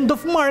the end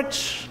of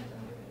March.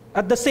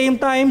 At the same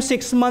time,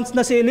 6 months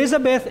na si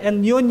Elizabeth,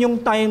 and yun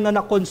yung time na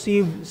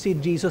na-conceive si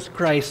Jesus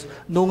Christ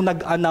nung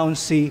nag-announce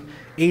si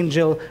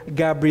Angel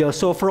Gabriel.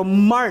 So from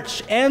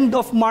March, end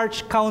of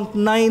March, count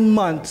 9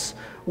 months,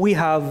 we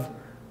have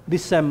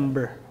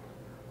December.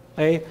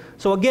 Okay?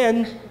 So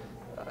again,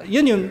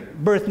 yun yung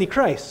birth ni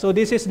Christ. So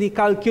this is the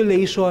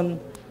calculation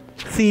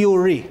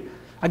theory.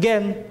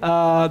 Again,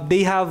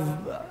 they have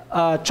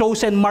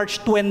chosen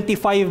March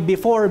 25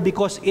 before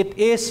because it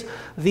is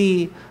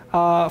the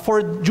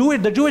for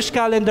the Jewish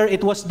calendar,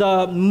 it was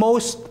the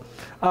most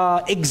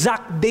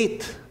exact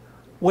date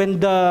when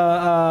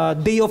the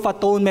Day of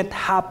Atonement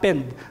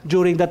happened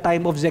during the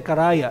time of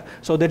Zechariah.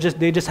 So they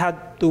just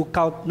had to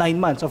count 9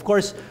 months. Of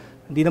course,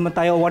 hindi naman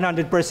tayo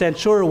 100%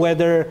 sure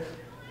whether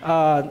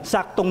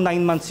saktong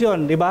 9 months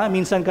yun, di ba?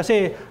 Minsan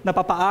kasi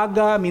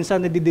napapaaga, minsan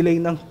nadidelay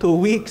ng 2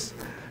 weeks.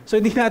 So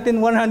hindi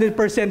natin 100%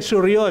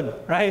 sure yun,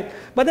 right?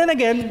 But then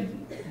again,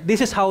 this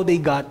is how they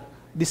got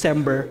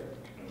December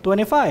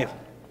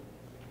 25.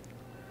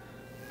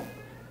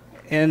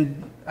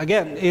 And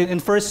again,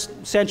 in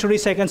 1st century,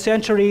 2nd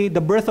century,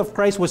 the birth of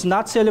Christ was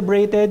not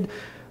celebrated.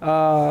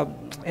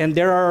 And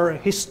there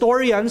are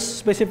historians,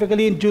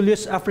 specifically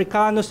Julius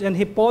Africanus and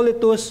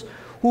Hippolytus,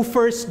 who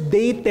first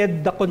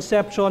dated the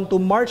conception to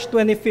March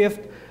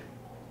 25th.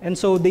 And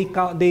so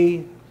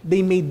they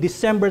made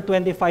December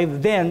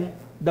 25 then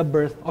the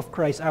birth of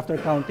Christ after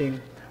counting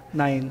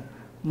 9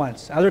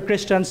 months. Other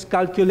Christians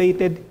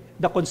calculated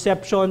the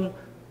conception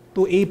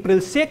to April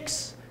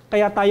 6,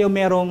 kaya tayo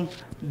merong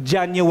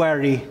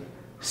January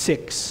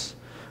 6.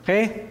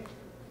 Okay?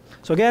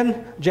 So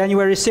again,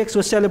 January 6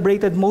 was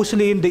celebrated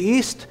mostly in the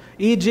East,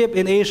 Egypt,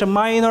 in Asia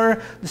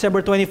Minor.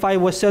 December 25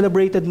 was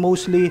celebrated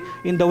mostly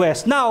in the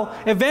West. Now,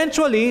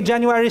 eventually,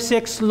 January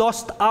 6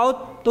 lost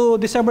out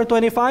to December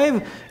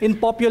 25 in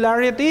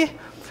popularity.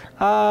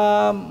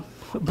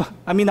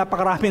 I mean,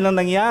 napakarami lang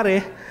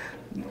nangyari,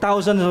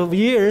 thousands of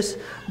years.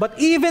 But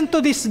even to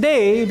this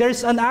day,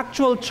 there's an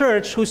actual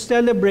church who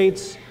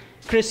celebrates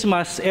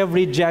Christmas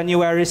every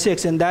January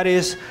 6, and that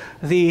is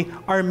the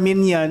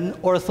Armenian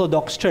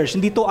Orthodox Church.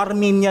 Hindi to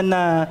Armenian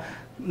na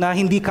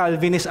hindi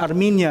Calvinist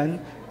Armenian.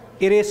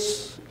 It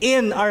is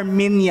in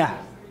Armenia.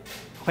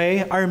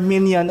 Okay?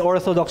 Armenian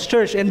Orthodox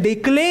Church. And they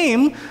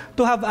claim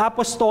to have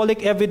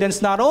apostolic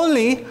evidence not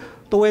only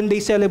to when they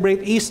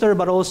celebrate Easter,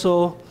 but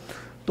also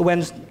to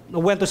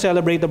when to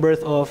celebrate the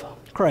birth of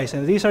Christ.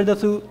 And these are the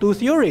two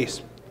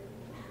theories.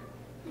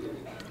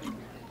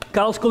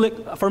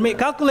 For me,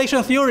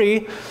 calculation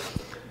theory,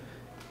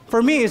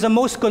 for me, is the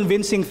most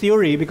convincing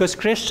theory because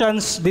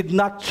Christians did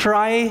not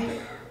try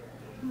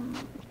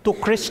to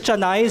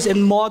Christianize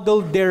and model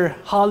their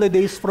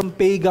holidays from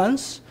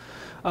pagans.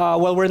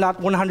 While we're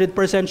not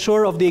 100%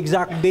 sure of the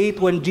exact date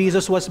when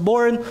Jesus was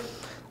born,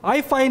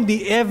 I find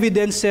the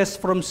evidences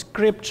from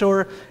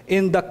Scripture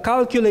in the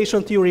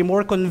calculation theory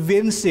more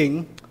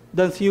convincing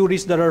than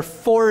theories that are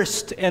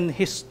forced and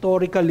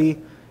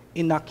historically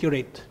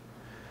inaccurate.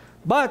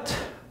 But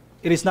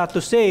it is not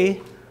to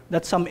say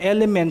that some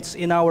elements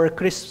in our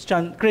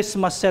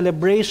Christmas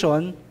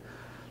celebration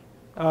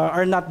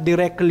are not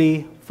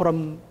directly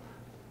from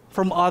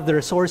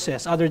other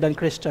sources, other than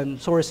Christian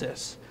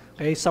sources.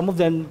 Okay? Some of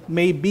them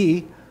may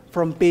be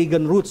from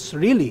pagan roots,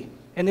 really.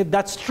 And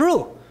that's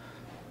true.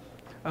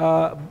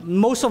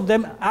 Most of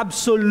them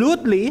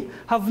absolutely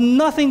have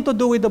nothing to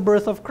do with the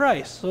birth of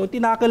Christ. So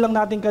tinakal lang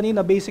natin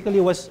kanina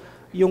basically was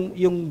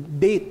yung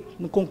date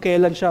kung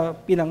kailan siya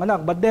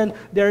pinanganak. But then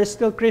there are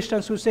still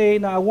Christians who say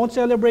na I won't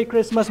celebrate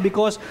Christmas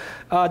because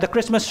the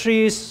Christmas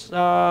trees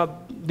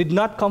did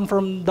not come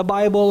from the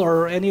Bible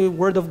or any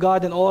word of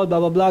God and all, blah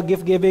blah blah,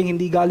 gift giving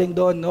hindi galing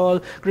doon, all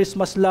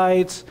Christmas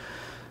lights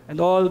and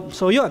all.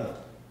 So yun.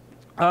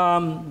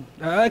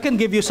 I can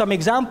give you some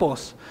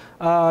examples.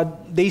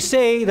 They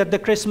say that the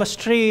Christmas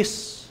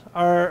trees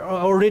are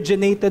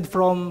originated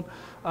from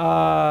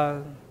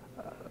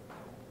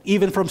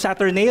even from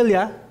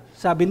Saturnalia,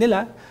 sabi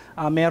nila.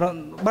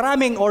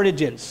 Maraming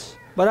origins.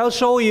 But I'll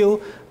show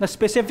you na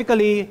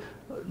specifically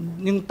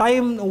yung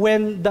time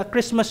when the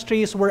Christmas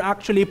trees were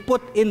actually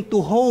put into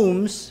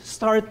homes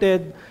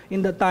started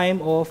in the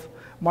time of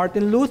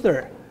Martin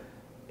Luther.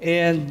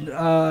 And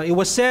it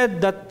was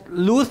said that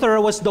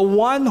Luther was the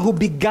one who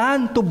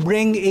began to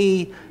bring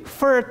a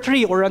fir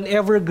tree or an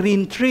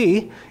evergreen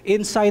tree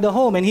inside the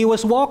home. And he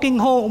was walking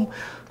home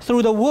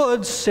through the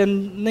woods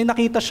and may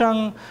nakita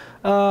siyang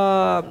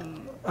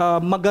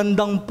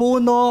magandang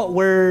puno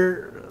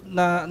where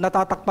na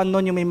natatakpan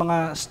nun yung may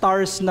mga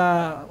stars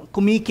na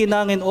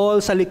kumikinang and all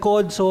sa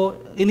likod. So,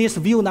 in his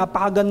view,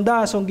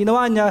 napakaganda. So, ang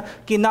ginawa niya,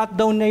 kinut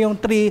down niya yung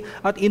tree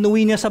at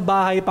inuwi niya sa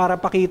bahay para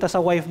pakita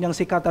sa wife niyang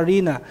si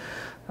Katarina.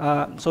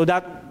 So,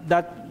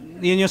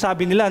 yun yung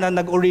sabi nila na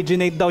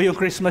nag-originate daw yung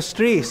Christmas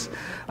trees.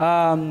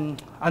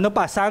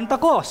 Santa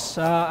Claus.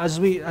 As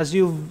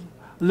you've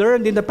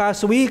learned in the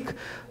past week,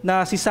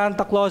 na si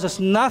Santa Claus has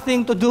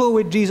nothing to do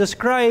with Jesus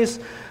Christ.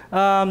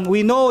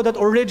 We know that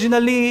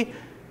originally,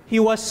 he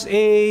was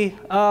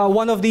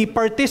one of the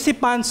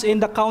participants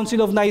in the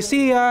Council of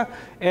Nicaea,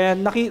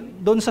 and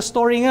doon sa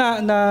story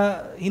nga na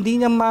hindi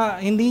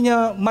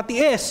niya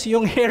matiis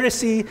yung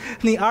heresy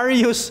ni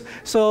Arius.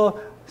 So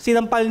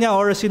sinampal niya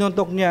or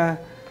sinuntok niya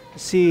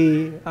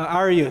si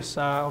Arius.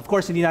 Of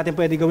course, hindi natin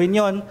pwede gawin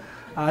yon.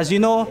 As you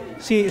know,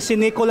 si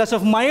Nicholas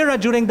of Myra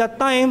during that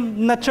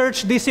time, na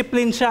church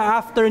discipline siya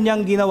after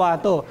niyang ginawa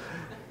to.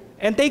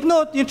 And take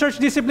note, yung church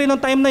discipline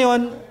ng time na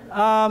yon,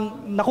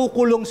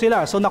 nakukulong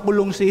sila. So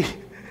nakulong si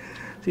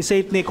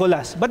Saint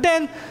Nicholas. But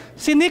then,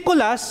 si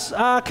Nicholas,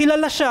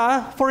 kilala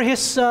siya for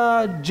his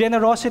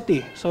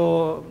generosity.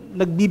 So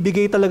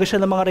nagbibigay talaga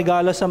siya ng mga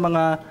regalo sa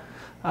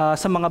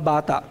mga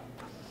bata.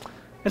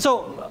 And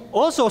so,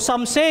 also,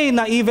 some say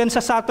na even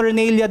sa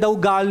Saturnalia daw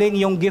galing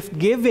yung gift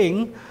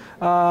giving.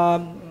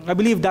 I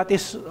believe that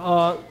is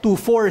too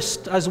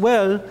forced as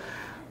well.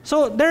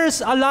 So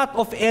there's a lot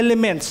of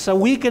elements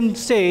we can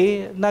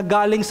say na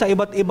galing sa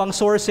iba't ibang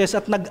sources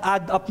at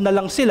nag-add up na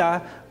lang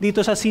sila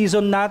dito sa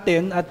season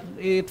natin at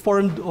it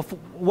formed of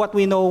what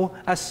we know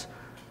as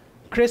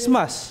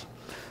Christmas.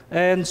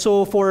 And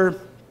so for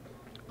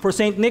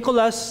Saint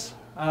Nicholas,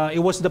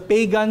 it was the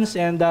pagans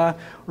and the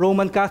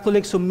Roman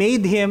Catholics who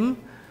made him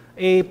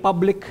a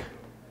public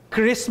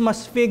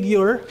Christmas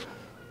figure.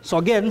 So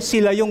again,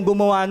 sila yung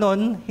gumawa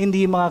nun,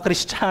 hindi mga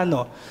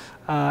Kristiyano.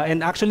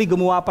 And actually,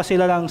 gumawa pa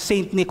sila ng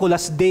St.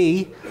 Nicholas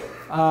Day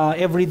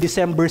every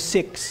December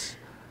 6.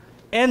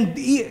 And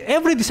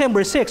every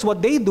December 6,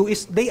 what they do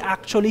is they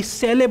actually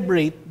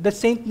celebrate the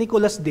St.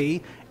 Nicholas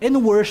Day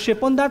and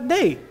worship on that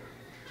day.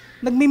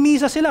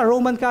 Nagmimisa sila,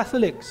 Roman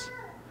Catholics.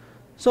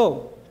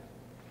 So,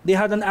 they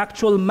had an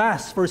actual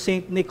Mass for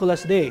St.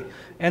 Nicholas Day.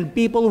 And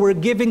people were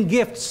giving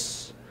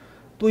gifts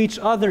to each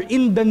other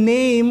in the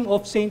name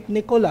of St.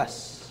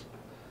 Nicholas.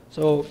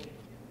 So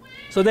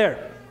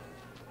there.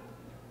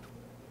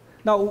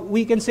 Now,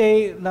 we can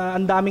say na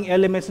ang daming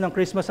elements ng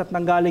Christmas at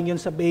nanggaling yun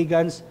sa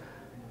pagans.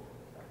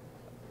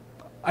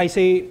 I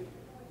say,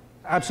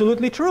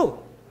 absolutely true.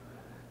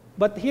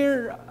 But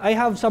here, I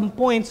have some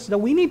points that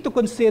we need to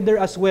consider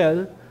as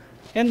well.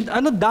 And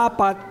ano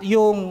dapat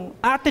yung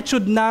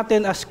attitude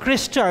natin as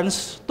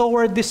Christians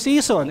toward this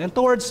season and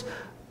towards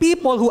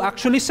people who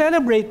actually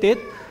celebrate it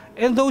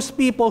and those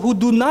people who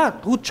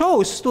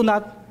chose to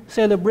not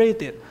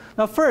celebrate it.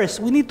 Now, first,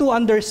 we need to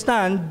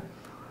understand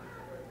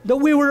that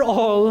we were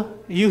all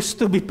used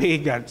to be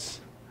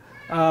pagans.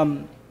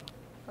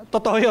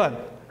 Totoo yun,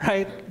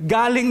 right?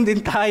 Galing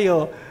din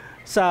tayo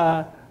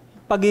sa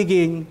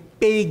pagiging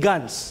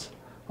pagans.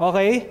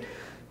 Okay?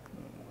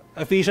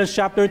 Ephesians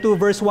chapter 2,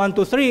 verse 1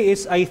 to 3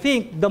 is, I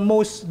think, the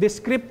most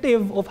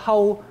descriptive of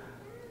how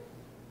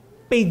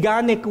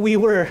paganic we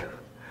were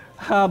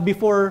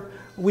before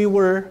we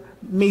were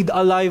made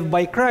alive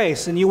by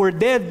Christ. And you were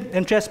dead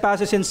in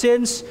trespasses and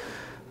sins.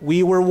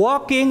 We were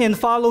walking and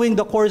following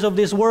the course of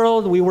this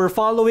world. We were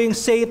following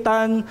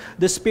Satan,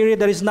 the spirit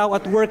that is now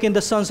at work in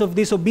the sons of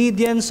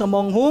disobedience,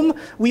 among whom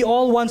we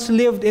all once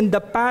lived in the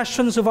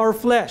passions of our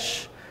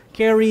flesh,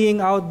 carrying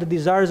out the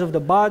desires of the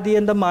body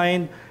and the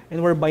mind,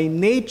 and were by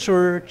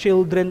nature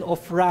children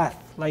of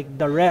wrath, like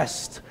the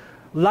rest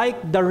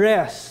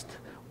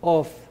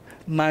of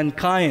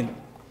mankind.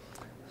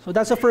 So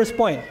that's the first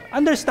point.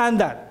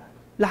 Understand that.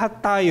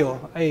 Lahat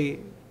tayo ay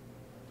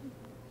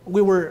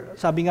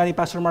sabi nga ni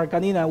Pastor Mark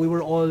kanina, we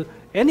were all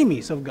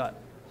enemies of God.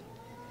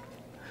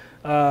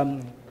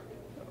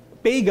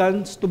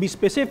 Pagans, to be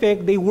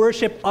specific, they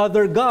worship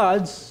other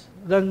gods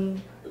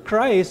than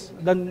Christ,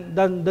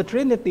 than the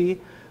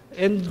Trinity,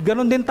 and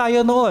ganun din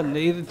tayo noon.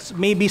 It's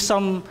maybe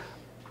some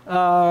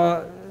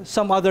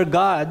other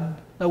God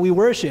that we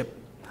worship.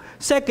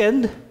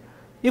 Second,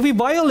 if we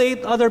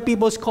violate other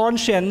people's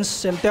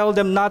conscience and tell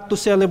them not to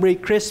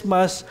celebrate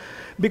Christmas,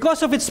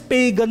 because of its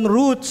pagan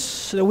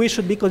roots, we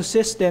should be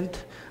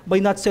consistent by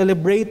not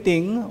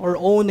celebrating or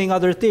owning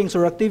other things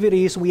or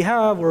activities we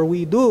have or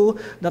we do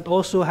that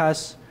also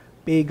has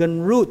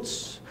pagan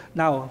roots.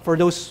 Now, for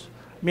those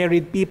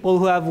married people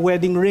who have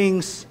wedding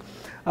rings,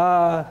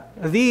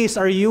 these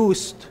are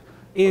used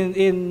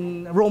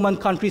in Roman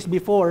countries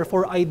before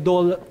for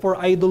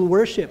idol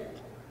worship.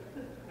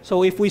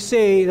 So if we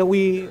say that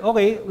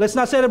let's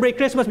not celebrate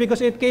Christmas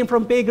because it came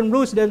from pagan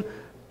roots, then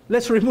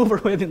let's remove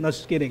our wedding. No,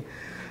 just kidding.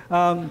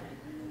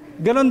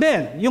 Ganon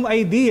din, yung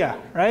idea,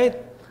 right?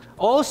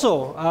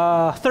 Also,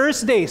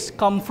 Thursdays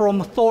come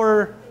from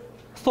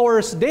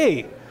Thor's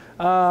Day.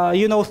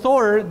 You know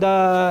Thor,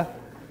 the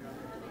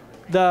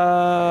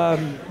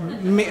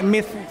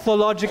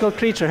mythological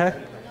creature, huh?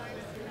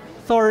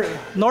 Thor,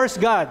 Norse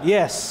god,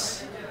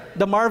 yes.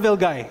 The Marvel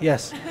guy,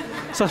 yes.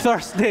 So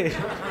Thursday.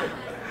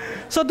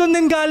 So doon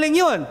din galing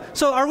yun.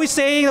 So are we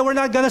saying that we're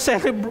not gonna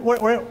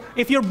celebrate?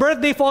 If your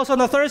birthday falls on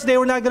a Thursday,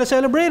 we're not gonna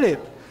celebrate it.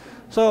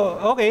 So,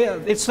 okay,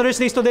 it's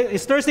Thursdays today.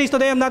 It's Thursdays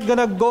today. I'm not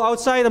gonna go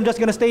outside. I'm just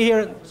gonna stay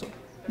here. So,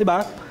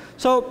 diba?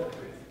 So,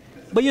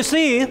 but you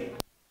see,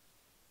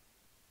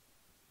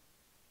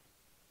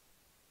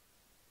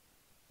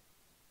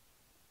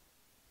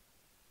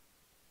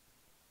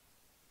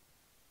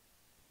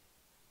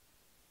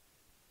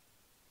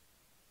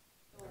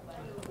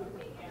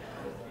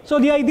 so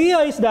the idea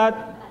is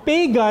that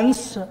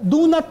pagans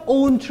do not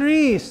own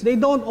trees. They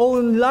don't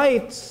own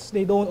lights.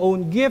 They don't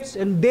own gifts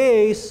and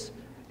days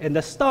and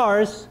the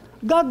stars.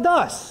 God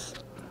does.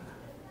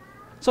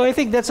 So I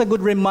think that's a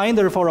good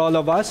reminder for all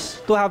of us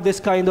to have this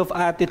kind of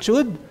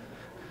attitude.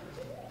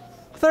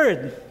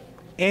 Third,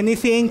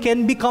 anything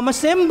can become a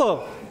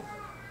symbol.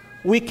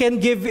 We can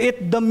give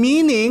it the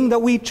meaning that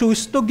we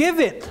choose to give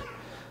it.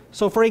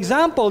 So for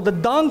example, the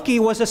donkey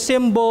was a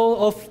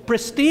symbol of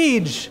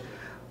prestige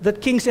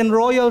that kings and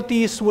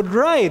royalties would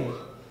ride.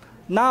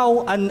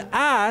 Now, an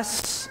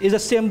ass is a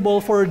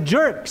symbol for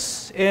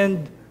jerks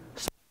and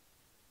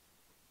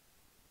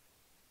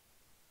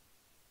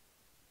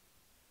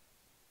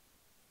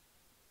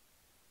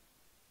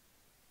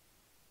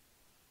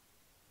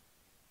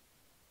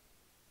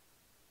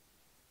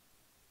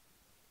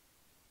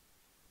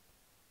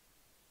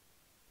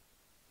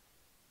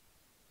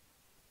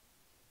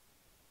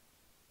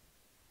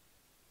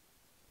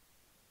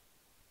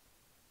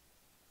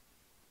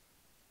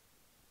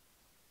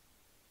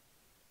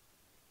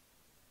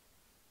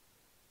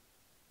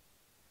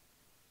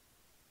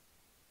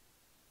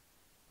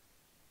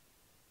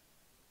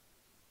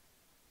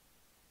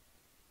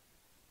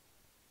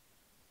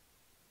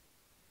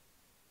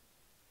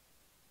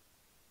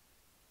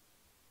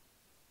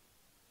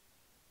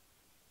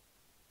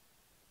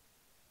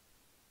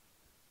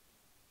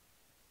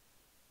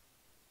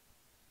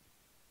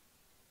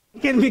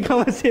can become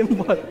a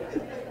symbol.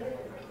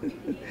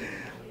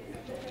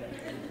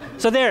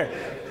 So there,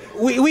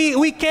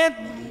 we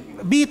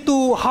can't be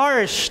too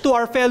harsh to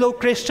our fellow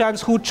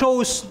Christians who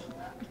chose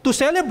to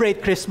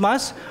celebrate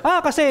Christmas.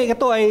 Kasi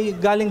ito ay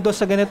galing doon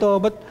sa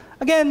ganito. But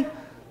again,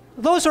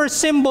 those are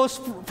symbols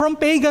from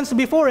pagans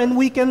before, and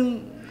we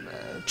can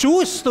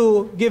choose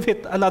to give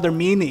it another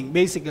meaning,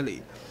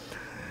 basically.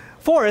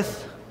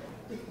 Fourth,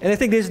 and I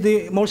think this is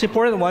the most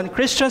important one,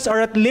 Christians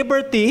are at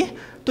liberty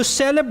to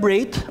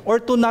celebrate or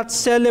to not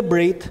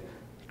celebrate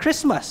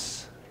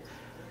Christmas.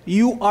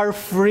 You are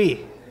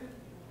free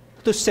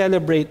to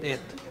celebrate it.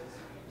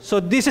 So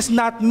this is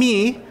not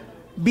me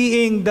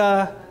being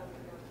the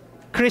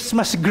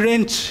Christmas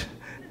Grinch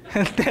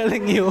and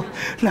telling you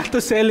not to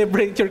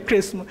celebrate your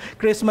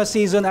Christmas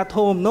season at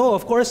home. No,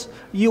 of course,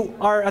 you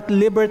are at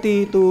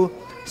liberty to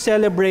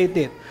celebrate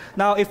it.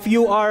 Now, if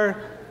you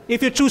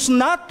choose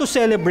not to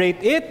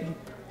celebrate it,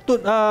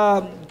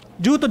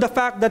 due to the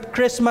fact that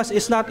Christmas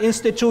is not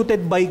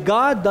instituted by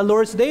God, the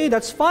Lord's Day,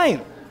 that's fine.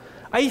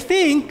 I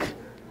think,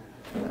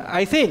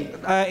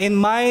 in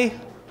my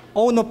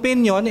own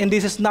opinion, and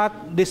this is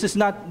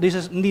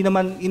hindi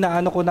naman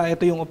inaano ko na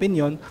ito yung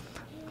opinion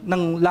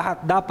ng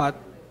lahat dapat.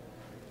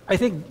 I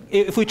think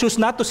if we choose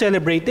not to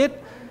celebrate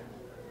it,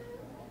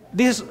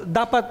 this is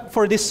dapat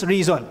for this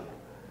reason.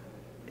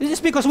 It is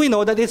because we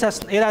know that it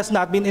has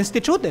not been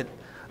instituted,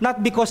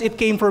 not because it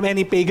came from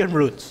any pagan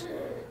roots.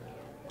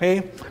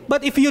 Okay?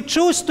 But if you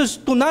choose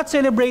to not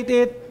celebrate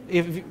it,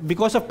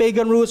 because of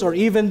pagan roots or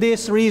even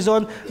this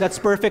reason, that's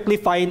perfectly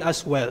fine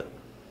as well.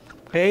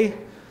 Okay?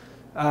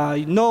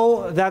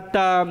 Know that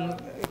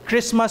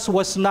Christmas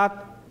was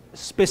not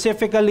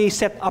specifically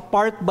set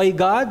apart by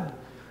God,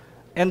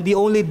 and the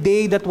only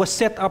day that was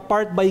set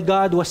apart by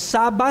God was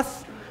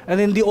Sabbath. And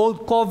in the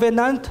Old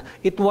Covenant,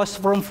 it was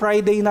from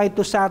Friday night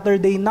to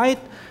Saturday night.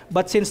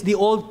 But since the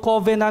Old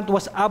Covenant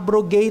was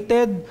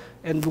abrogated,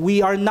 and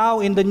we are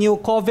now in the New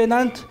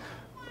Covenant,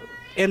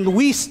 and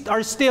we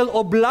are still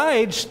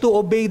obliged to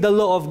obey the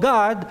law of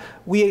God,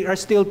 we are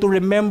still to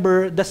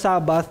remember the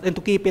Sabbath and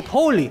to keep it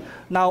holy.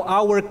 Now,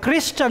 our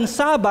Christian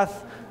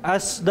Sabbath,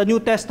 as the New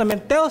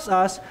Testament tells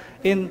us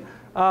in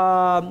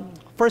 1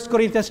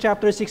 Corinthians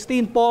chapter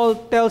 16, Paul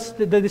tells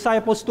the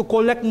disciples to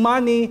collect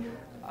money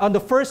on the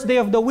first day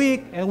of the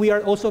week, and we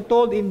are also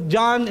told in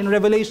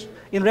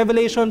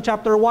Revelation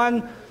chapter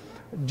 1,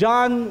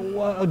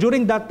 John,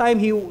 during that time,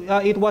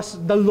 it was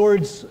the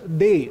Lord's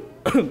Day.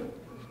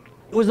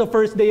 It was the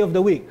first day of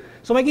the week.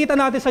 So makita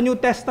natin sa New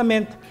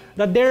Testament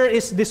that there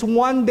is this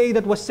one day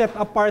that was set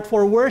apart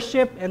for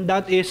worship, and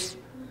that is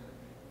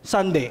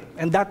Sunday.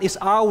 And that is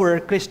our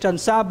Christian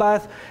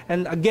Sabbath.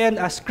 And again,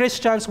 as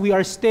Christians, we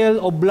are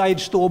still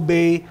obliged to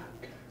obey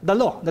the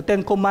law, the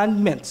Ten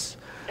Commandments.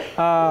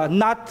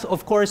 Not,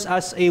 of course,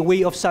 as a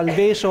way of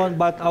salvation,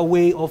 but a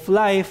way of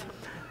life.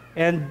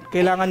 And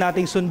kailangan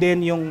nating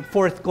sundin yung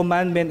fourth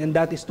commandment, and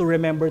that is to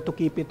remember to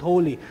keep it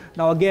holy.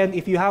 Now again,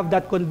 if you have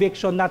that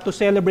conviction not to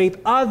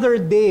celebrate other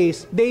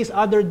days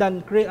other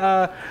than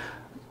the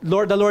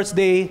Lord's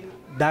Day,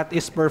 that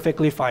is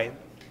perfectly fine.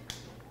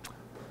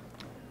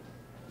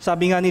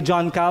 Sabi nga ni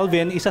John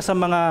Calvin, isa sa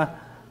mga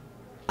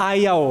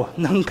ayaw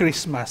ng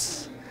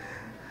Christmas.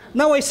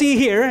 Now I see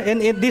here, and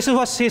this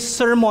was his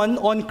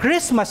sermon on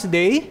Christmas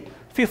Day,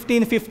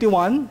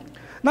 1551.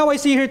 Now I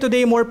see here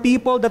today more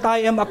people that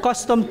I am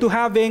accustomed to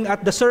having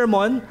at the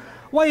sermon.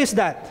 Why is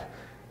that?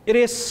 It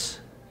is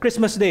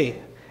Christmas Day.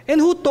 And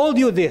who told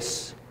you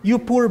this? You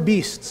poor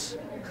beasts.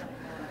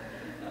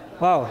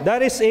 Wow,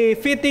 that is a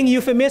fitting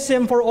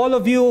euphemism for all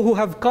of you who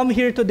have come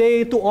here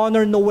today to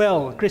honor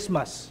Noel,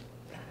 Christmas.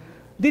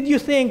 Did you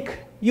think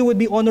you would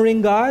be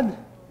honoring God?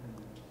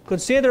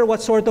 Consider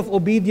what sort of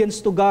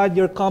obedience to God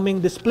your coming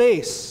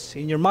displays.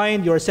 In your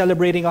mind, you are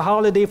celebrating a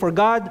holiday for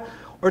God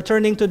or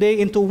turning today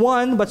into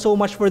one, but so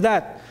much for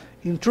that.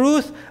 In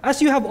truth, as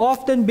you have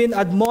often been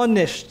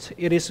admonished,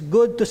 it is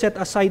good to set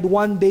aside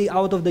one day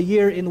out of the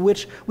year in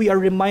which we are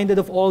reminded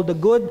of all the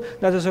good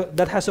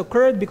that has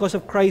occurred because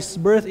of Christ's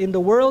birth in the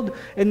world,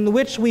 and in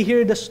which we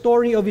hear the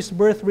story of his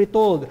birth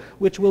retold,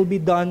 which will be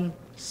done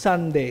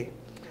Sunday.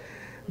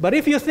 But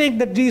if you think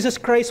that Jesus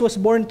Christ was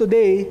born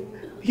today,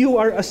 you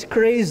are as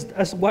crazed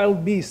as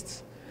wild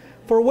beasts.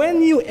 For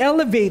when you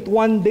elevate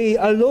one day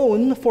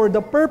alone for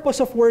the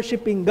purpose of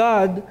worshiping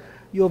God,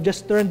 you have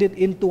just turned it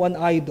into an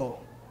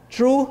idol.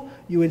 True,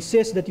 you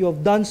insist that you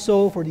have done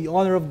so for the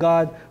honor of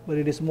God, but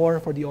it is more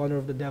for the honor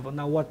of the devil.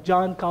 Now, what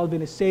John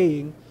Calvin is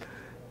saying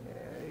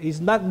is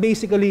not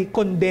basically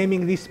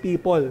condemning these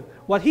people.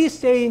 What he's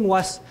saying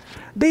was,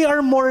 they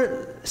are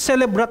more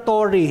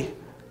celebratory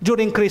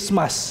during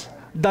Christmas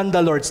than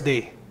the Lord's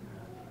Day.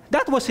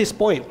 That was his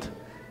point.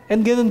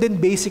 And ganun din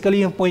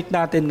basically yung point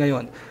natin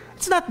ngayon.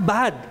 It's not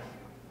bad.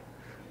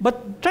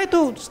 But try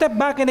to step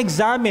back and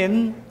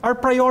examine our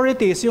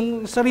priorities,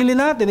 yung sarili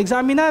natin,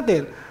 examine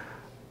natin.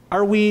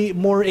 Are we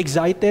more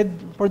excited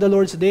for the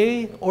Lord's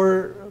Day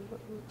or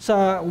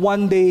sa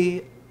one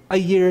day a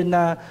year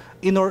na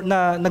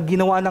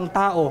ginawa ng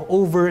tao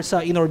over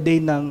sa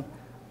inordain ng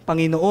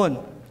Panginoon?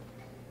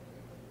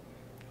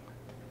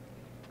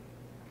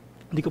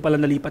 Hindi ko pala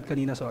nalipat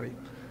kanina, sorry.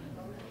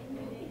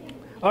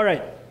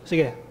 Alright,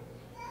 sige.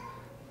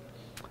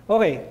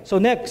 Okay, so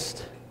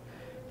next.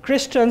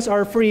 Christians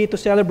are free to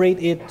celebrate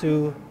it,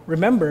 to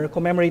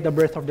commemorate the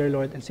birth of their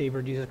Lord and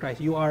Savior Jesus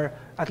Christ. You are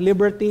at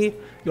liberty,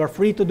 you are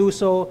free to do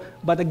so,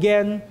 but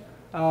again,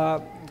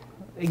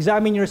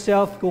 examine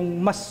yourself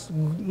kung mas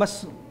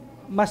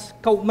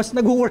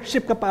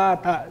nag-worship ka pa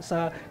ata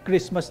sa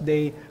Christmas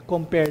Day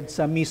compared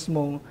sa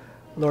mismong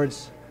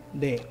Lord's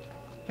Day.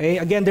 Okay?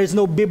 Again, there's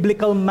no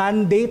biblical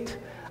mandate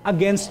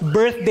against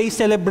birthday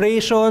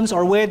celebrations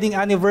or wedding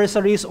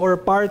anniversaries or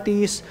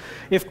parties.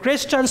 If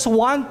Christians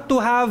want to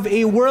have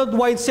a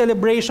worldwide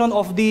celebration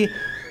of the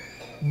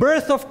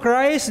birth of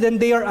Christ, then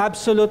they are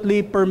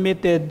absolutely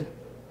permitted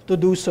to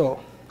do so.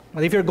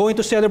 But if you're going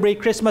to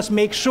celebrate Christmas,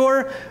 make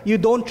sure you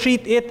don't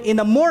treat it in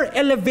a more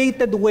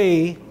elevated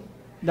way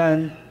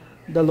than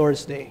the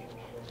Lord's Day.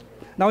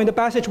 Now, in the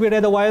passage we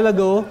read a while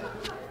ago,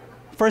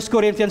 1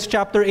 Corinthians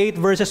chapter 8,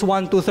 verses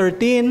 1 to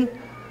 13,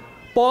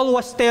 Paul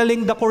was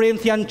telling the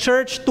Corinthian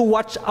church to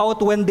watch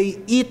out when they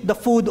eat the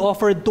food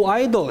offered to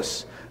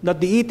idols,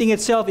 that the eating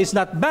itself is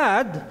not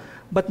bad,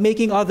 but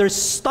making others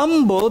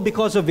stumble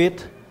because of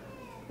it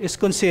is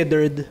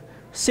considered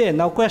sin.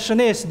 Now, question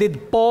is,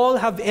 did Paul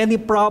have any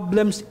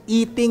problems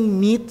eating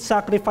meat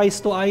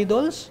sacrificed to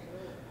idols?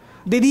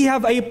 Did he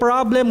have a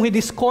problem with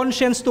his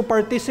conscience to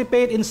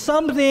participate in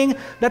something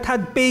that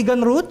had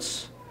pagan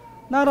roots?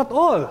 Not at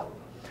all.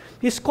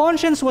 His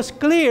conscience was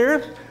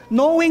clear,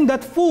 knowing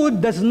that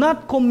food does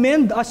not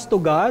commend us to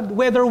God,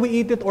 whether we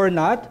eat it or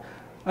not.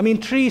 I mean,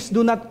 trees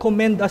do not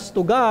commend us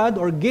to God,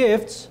 or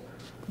gifts.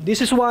 This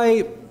is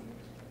why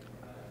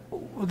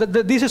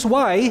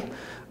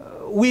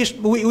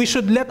we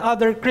should let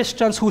other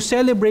Christians who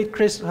celebrate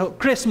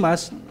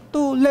Christmas, to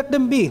let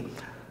them be.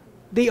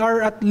 They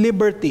are at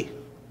liberty.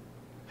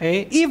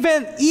 Okay?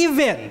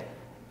 Even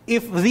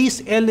if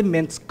these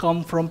elements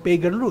come from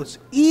pagan roots.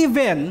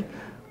 Even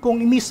kung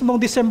mismong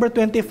December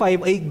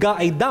 25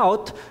 I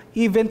doubt,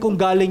 even kung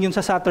galing yun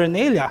sa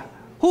Saturnalia.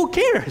 Who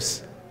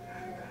cares?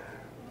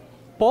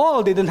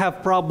 Paul didn't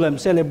have problem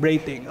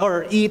celebrating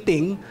or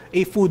eating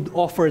a food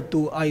offered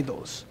to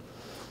idols.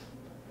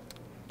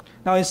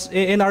 Now,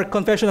 in our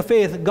confession of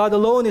faith, God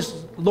alone is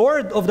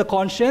Lord of the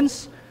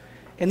conscience,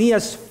 and He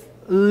has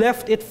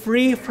left it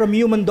free from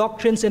human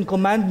doctrines and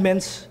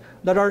commandments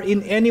that are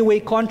in any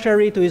way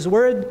contrary to His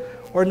word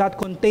or not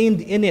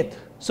contained in it.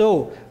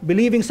 So,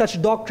 believing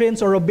such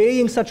doctrines or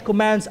obeying such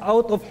commands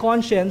out of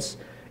conscience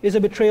is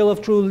a betrayal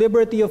of true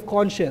liberty of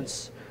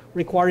conscience.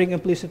 Requiring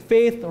implicit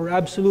faith or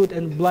absolute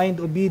and blind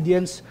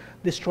obedience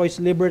destroys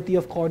liberty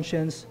of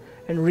conscience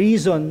and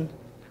reason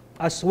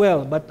as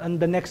well. But in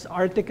the next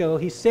article,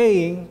 he's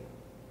saying,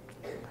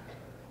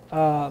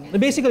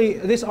 basically,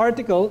 this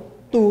article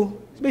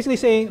 2 is basically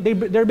saying,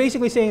 they're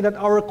basically saying that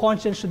our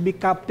conscience should be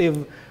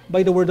captive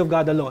by the Word of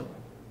God alone.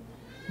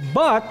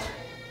 But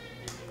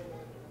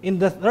in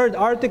the third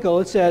article,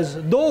 it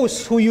says,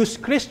 those who use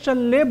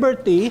Christian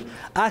liberty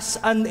as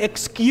an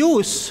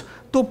excuse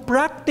to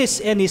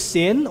practice any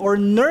sin or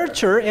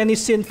nurture any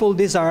sinful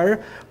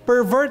desire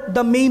pervert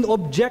the main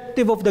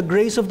objective of the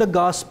grace of the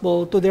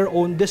gospel to their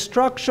own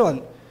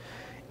destruction.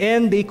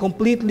 And they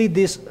completely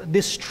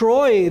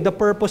destroy the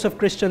purpose of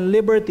Christian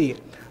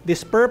liberty. This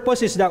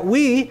purpose is that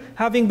we,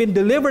 having been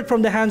delivered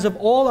from the hands of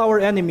all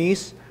our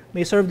enemies,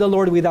 may serve the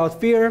Lord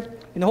without fear,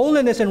 in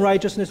holiness and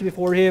righteousness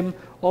before Him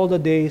all the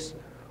days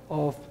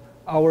of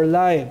our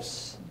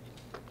lives.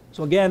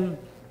 So again,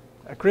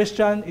 a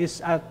Christian is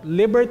at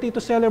liberty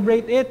to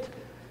celebrate it,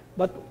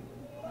 but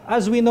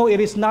as we know, it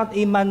is not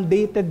a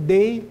mandated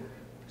day.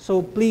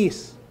 So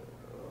please,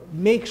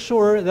 make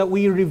sure that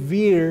we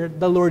revere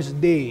the Lord's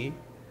Day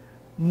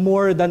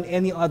more than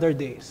any other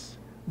days.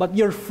 But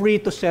you're free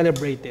to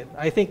celebrate it.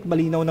 I think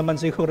malinaw naman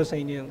siguro sa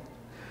inyo.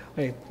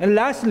 Okay. And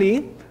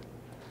lastly,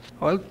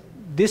 well,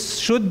 this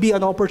should be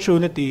an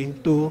opportunity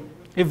to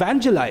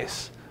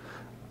evangelize.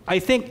 I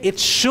think it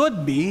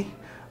should be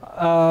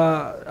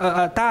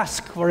a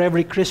task for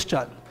every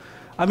Christian.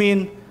 I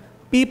mean,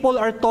 people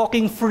are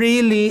talking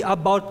freely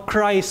about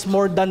Christ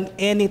more than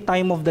any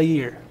time of the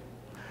year.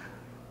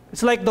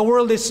 It's like the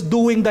world is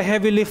doing the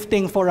heavy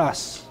lifting for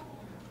us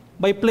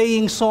by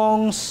playing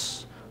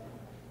songs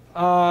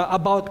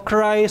about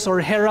Christ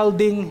or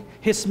heralding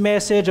His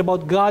message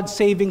about God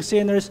saving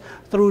sinners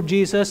through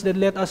Jesus. Then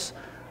let us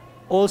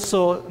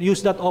also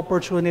use that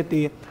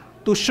opportunity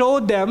to show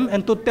them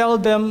and to tell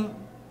them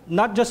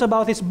not just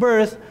about His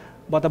birth,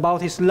 but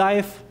about His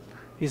life,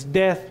 His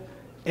death,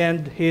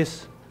 and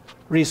His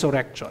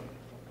resurrection.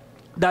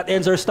 That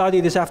ends our study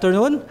this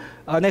afternoon.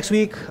 Next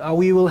week,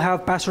 we will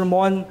have Pastor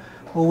Mon,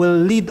 who will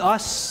lead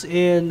us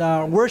in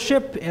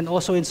worship and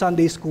also in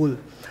Sunday school.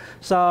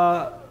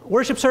 Sa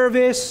worship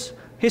service,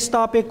 his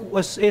topic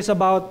is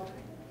about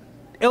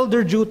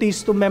elder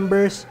duties to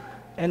members,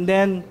 and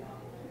then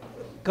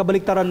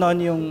kabaliktaran nun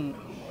yung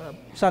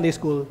Sunday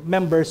school,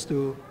 members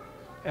to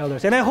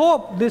elders. And I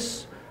hope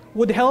this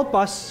would help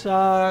us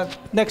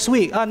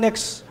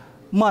next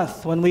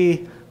month when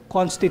we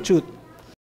constitute